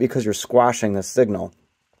a bit because you're squashing the signal.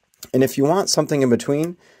 And if you want something in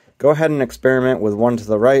between, go ahead and experiment with one to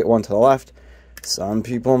the right, one to the left. Some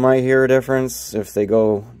people might hear a difference if they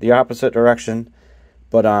go the opposite direction.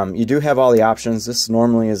 But you do have all the options. This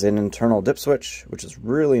normally is an internal dip switch, which is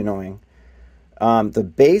really annoying. The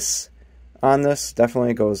bass on this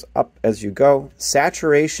definitely goes up as you go.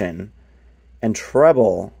 Saturation and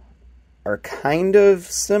treble are kind of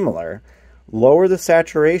similar. Lower the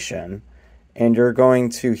saturation, and you're going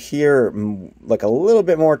to hear like a little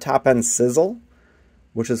bit more top-end sizzle,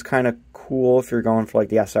 which is kind of cool if you're going for like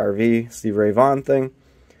the SRV, Stevie Ray Vaughan thing.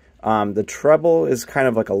 The treble is kind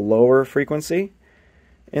of like a lower frequency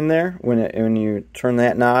in there when you turn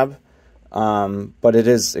that knob, but it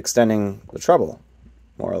is extending the treble,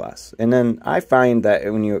 more or less. And then I find that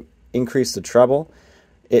when you increase the treble,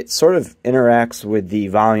 it sort of interacts with the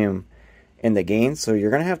volume and the gain, so you're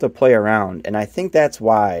going to have to play around. And I think that's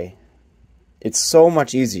why it's so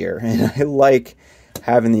much easier, and I like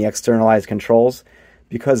having the externalized controls,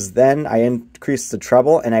 because then I increase the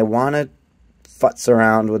treble and I want to futz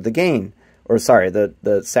around with the gain, or sorry,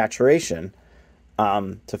 the saturation,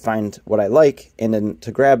 to find what I like, and then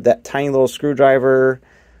to grab that tiny little screwdriver,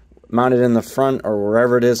 mount it in the front or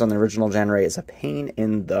wherever it is on the original generator is a pain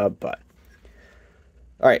in the butt.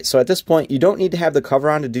 All right, so at this point, you don't need to have the cover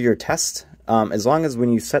on to do your test. As long as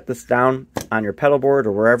when you set this down on your pedal board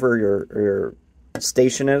or wherever your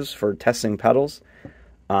station is for testing pedals,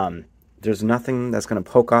 there's nothing that's going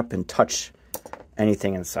to poke up and touch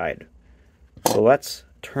anything inside. So let's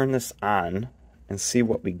turn this on and see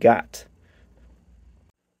what we got.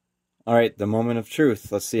 All right, the moment of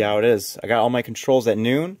truth. Let's see how it is. I got all my controls at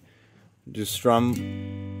noon. Do strum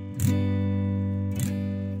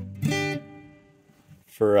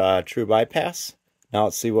for true bypass. Now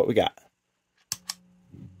let's see what we got.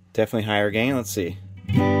 Definitely higher gain. Let's see.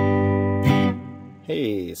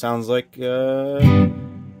 Hey, sounds like we're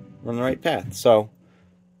on the right path. So,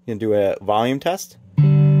 you can do a volume test.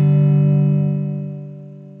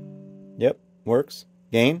 Yep, works.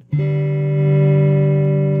 Gain.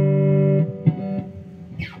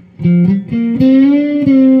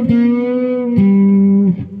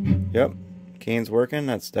 Yep, gain's working.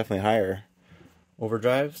 That's definitely higher.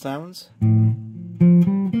 Overdrive sounds.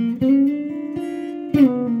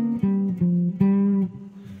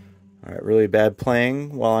 Alright, really bad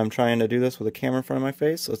playing while I'm trying to do this with a camera in front of my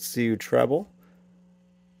face. Let's see you treble.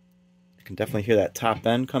 You can definitely hear that top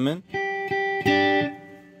end come in.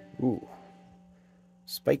 Ooh.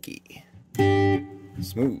 Spiky.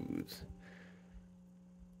 Smooth.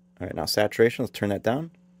 Alright, now saturation, let's turn that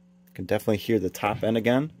down. You can definitely hear the top end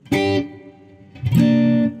again.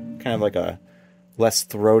 Kind of like a less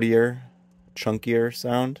throatier, chunkier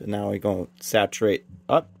sound. And now we go saturate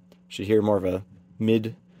up. Should hear more of a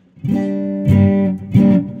mid, kind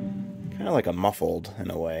of like a muffled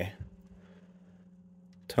in a way.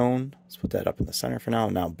 tone. Let's put that up in the center for now.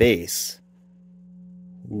 Now bass.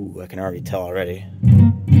 Ooh, I can already tell already.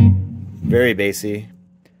 Very bassy.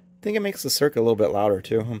 I think it makes the circuit a little bit louder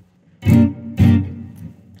too.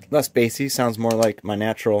 Less bassy, sounds more like my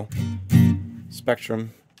natural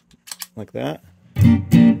spectrum, like that.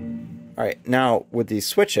 Alright, now with these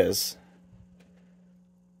switches,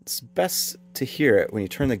 it's best to hear it when you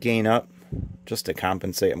turn the gain up. Just to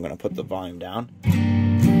compensate, I'm going to put the volume down.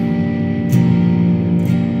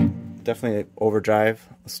 Definitely overdrive.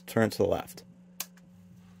 Let's turn it to the left.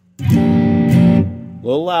 A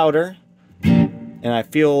little louder, and I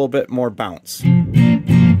feel a little bit more bounce.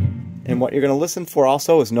 And what you're going to listen for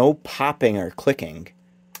also is no popping or clicking.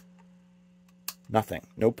 Nothing.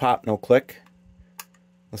 No pop, no click.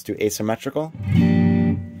 Let's do asymmetrical.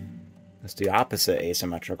 Let's do opposite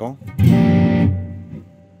asymmetrical.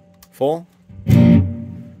 Full.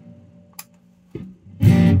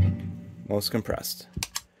 Most compressed.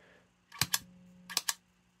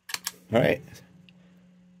 Alright.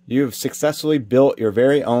 You've successfully built your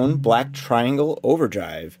very own Black Triangle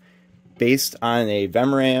Overdrive based on a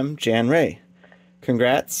Vemuram Jan Ray.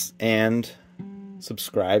 Congrats, and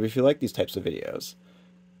subscribe if you like these types of videos.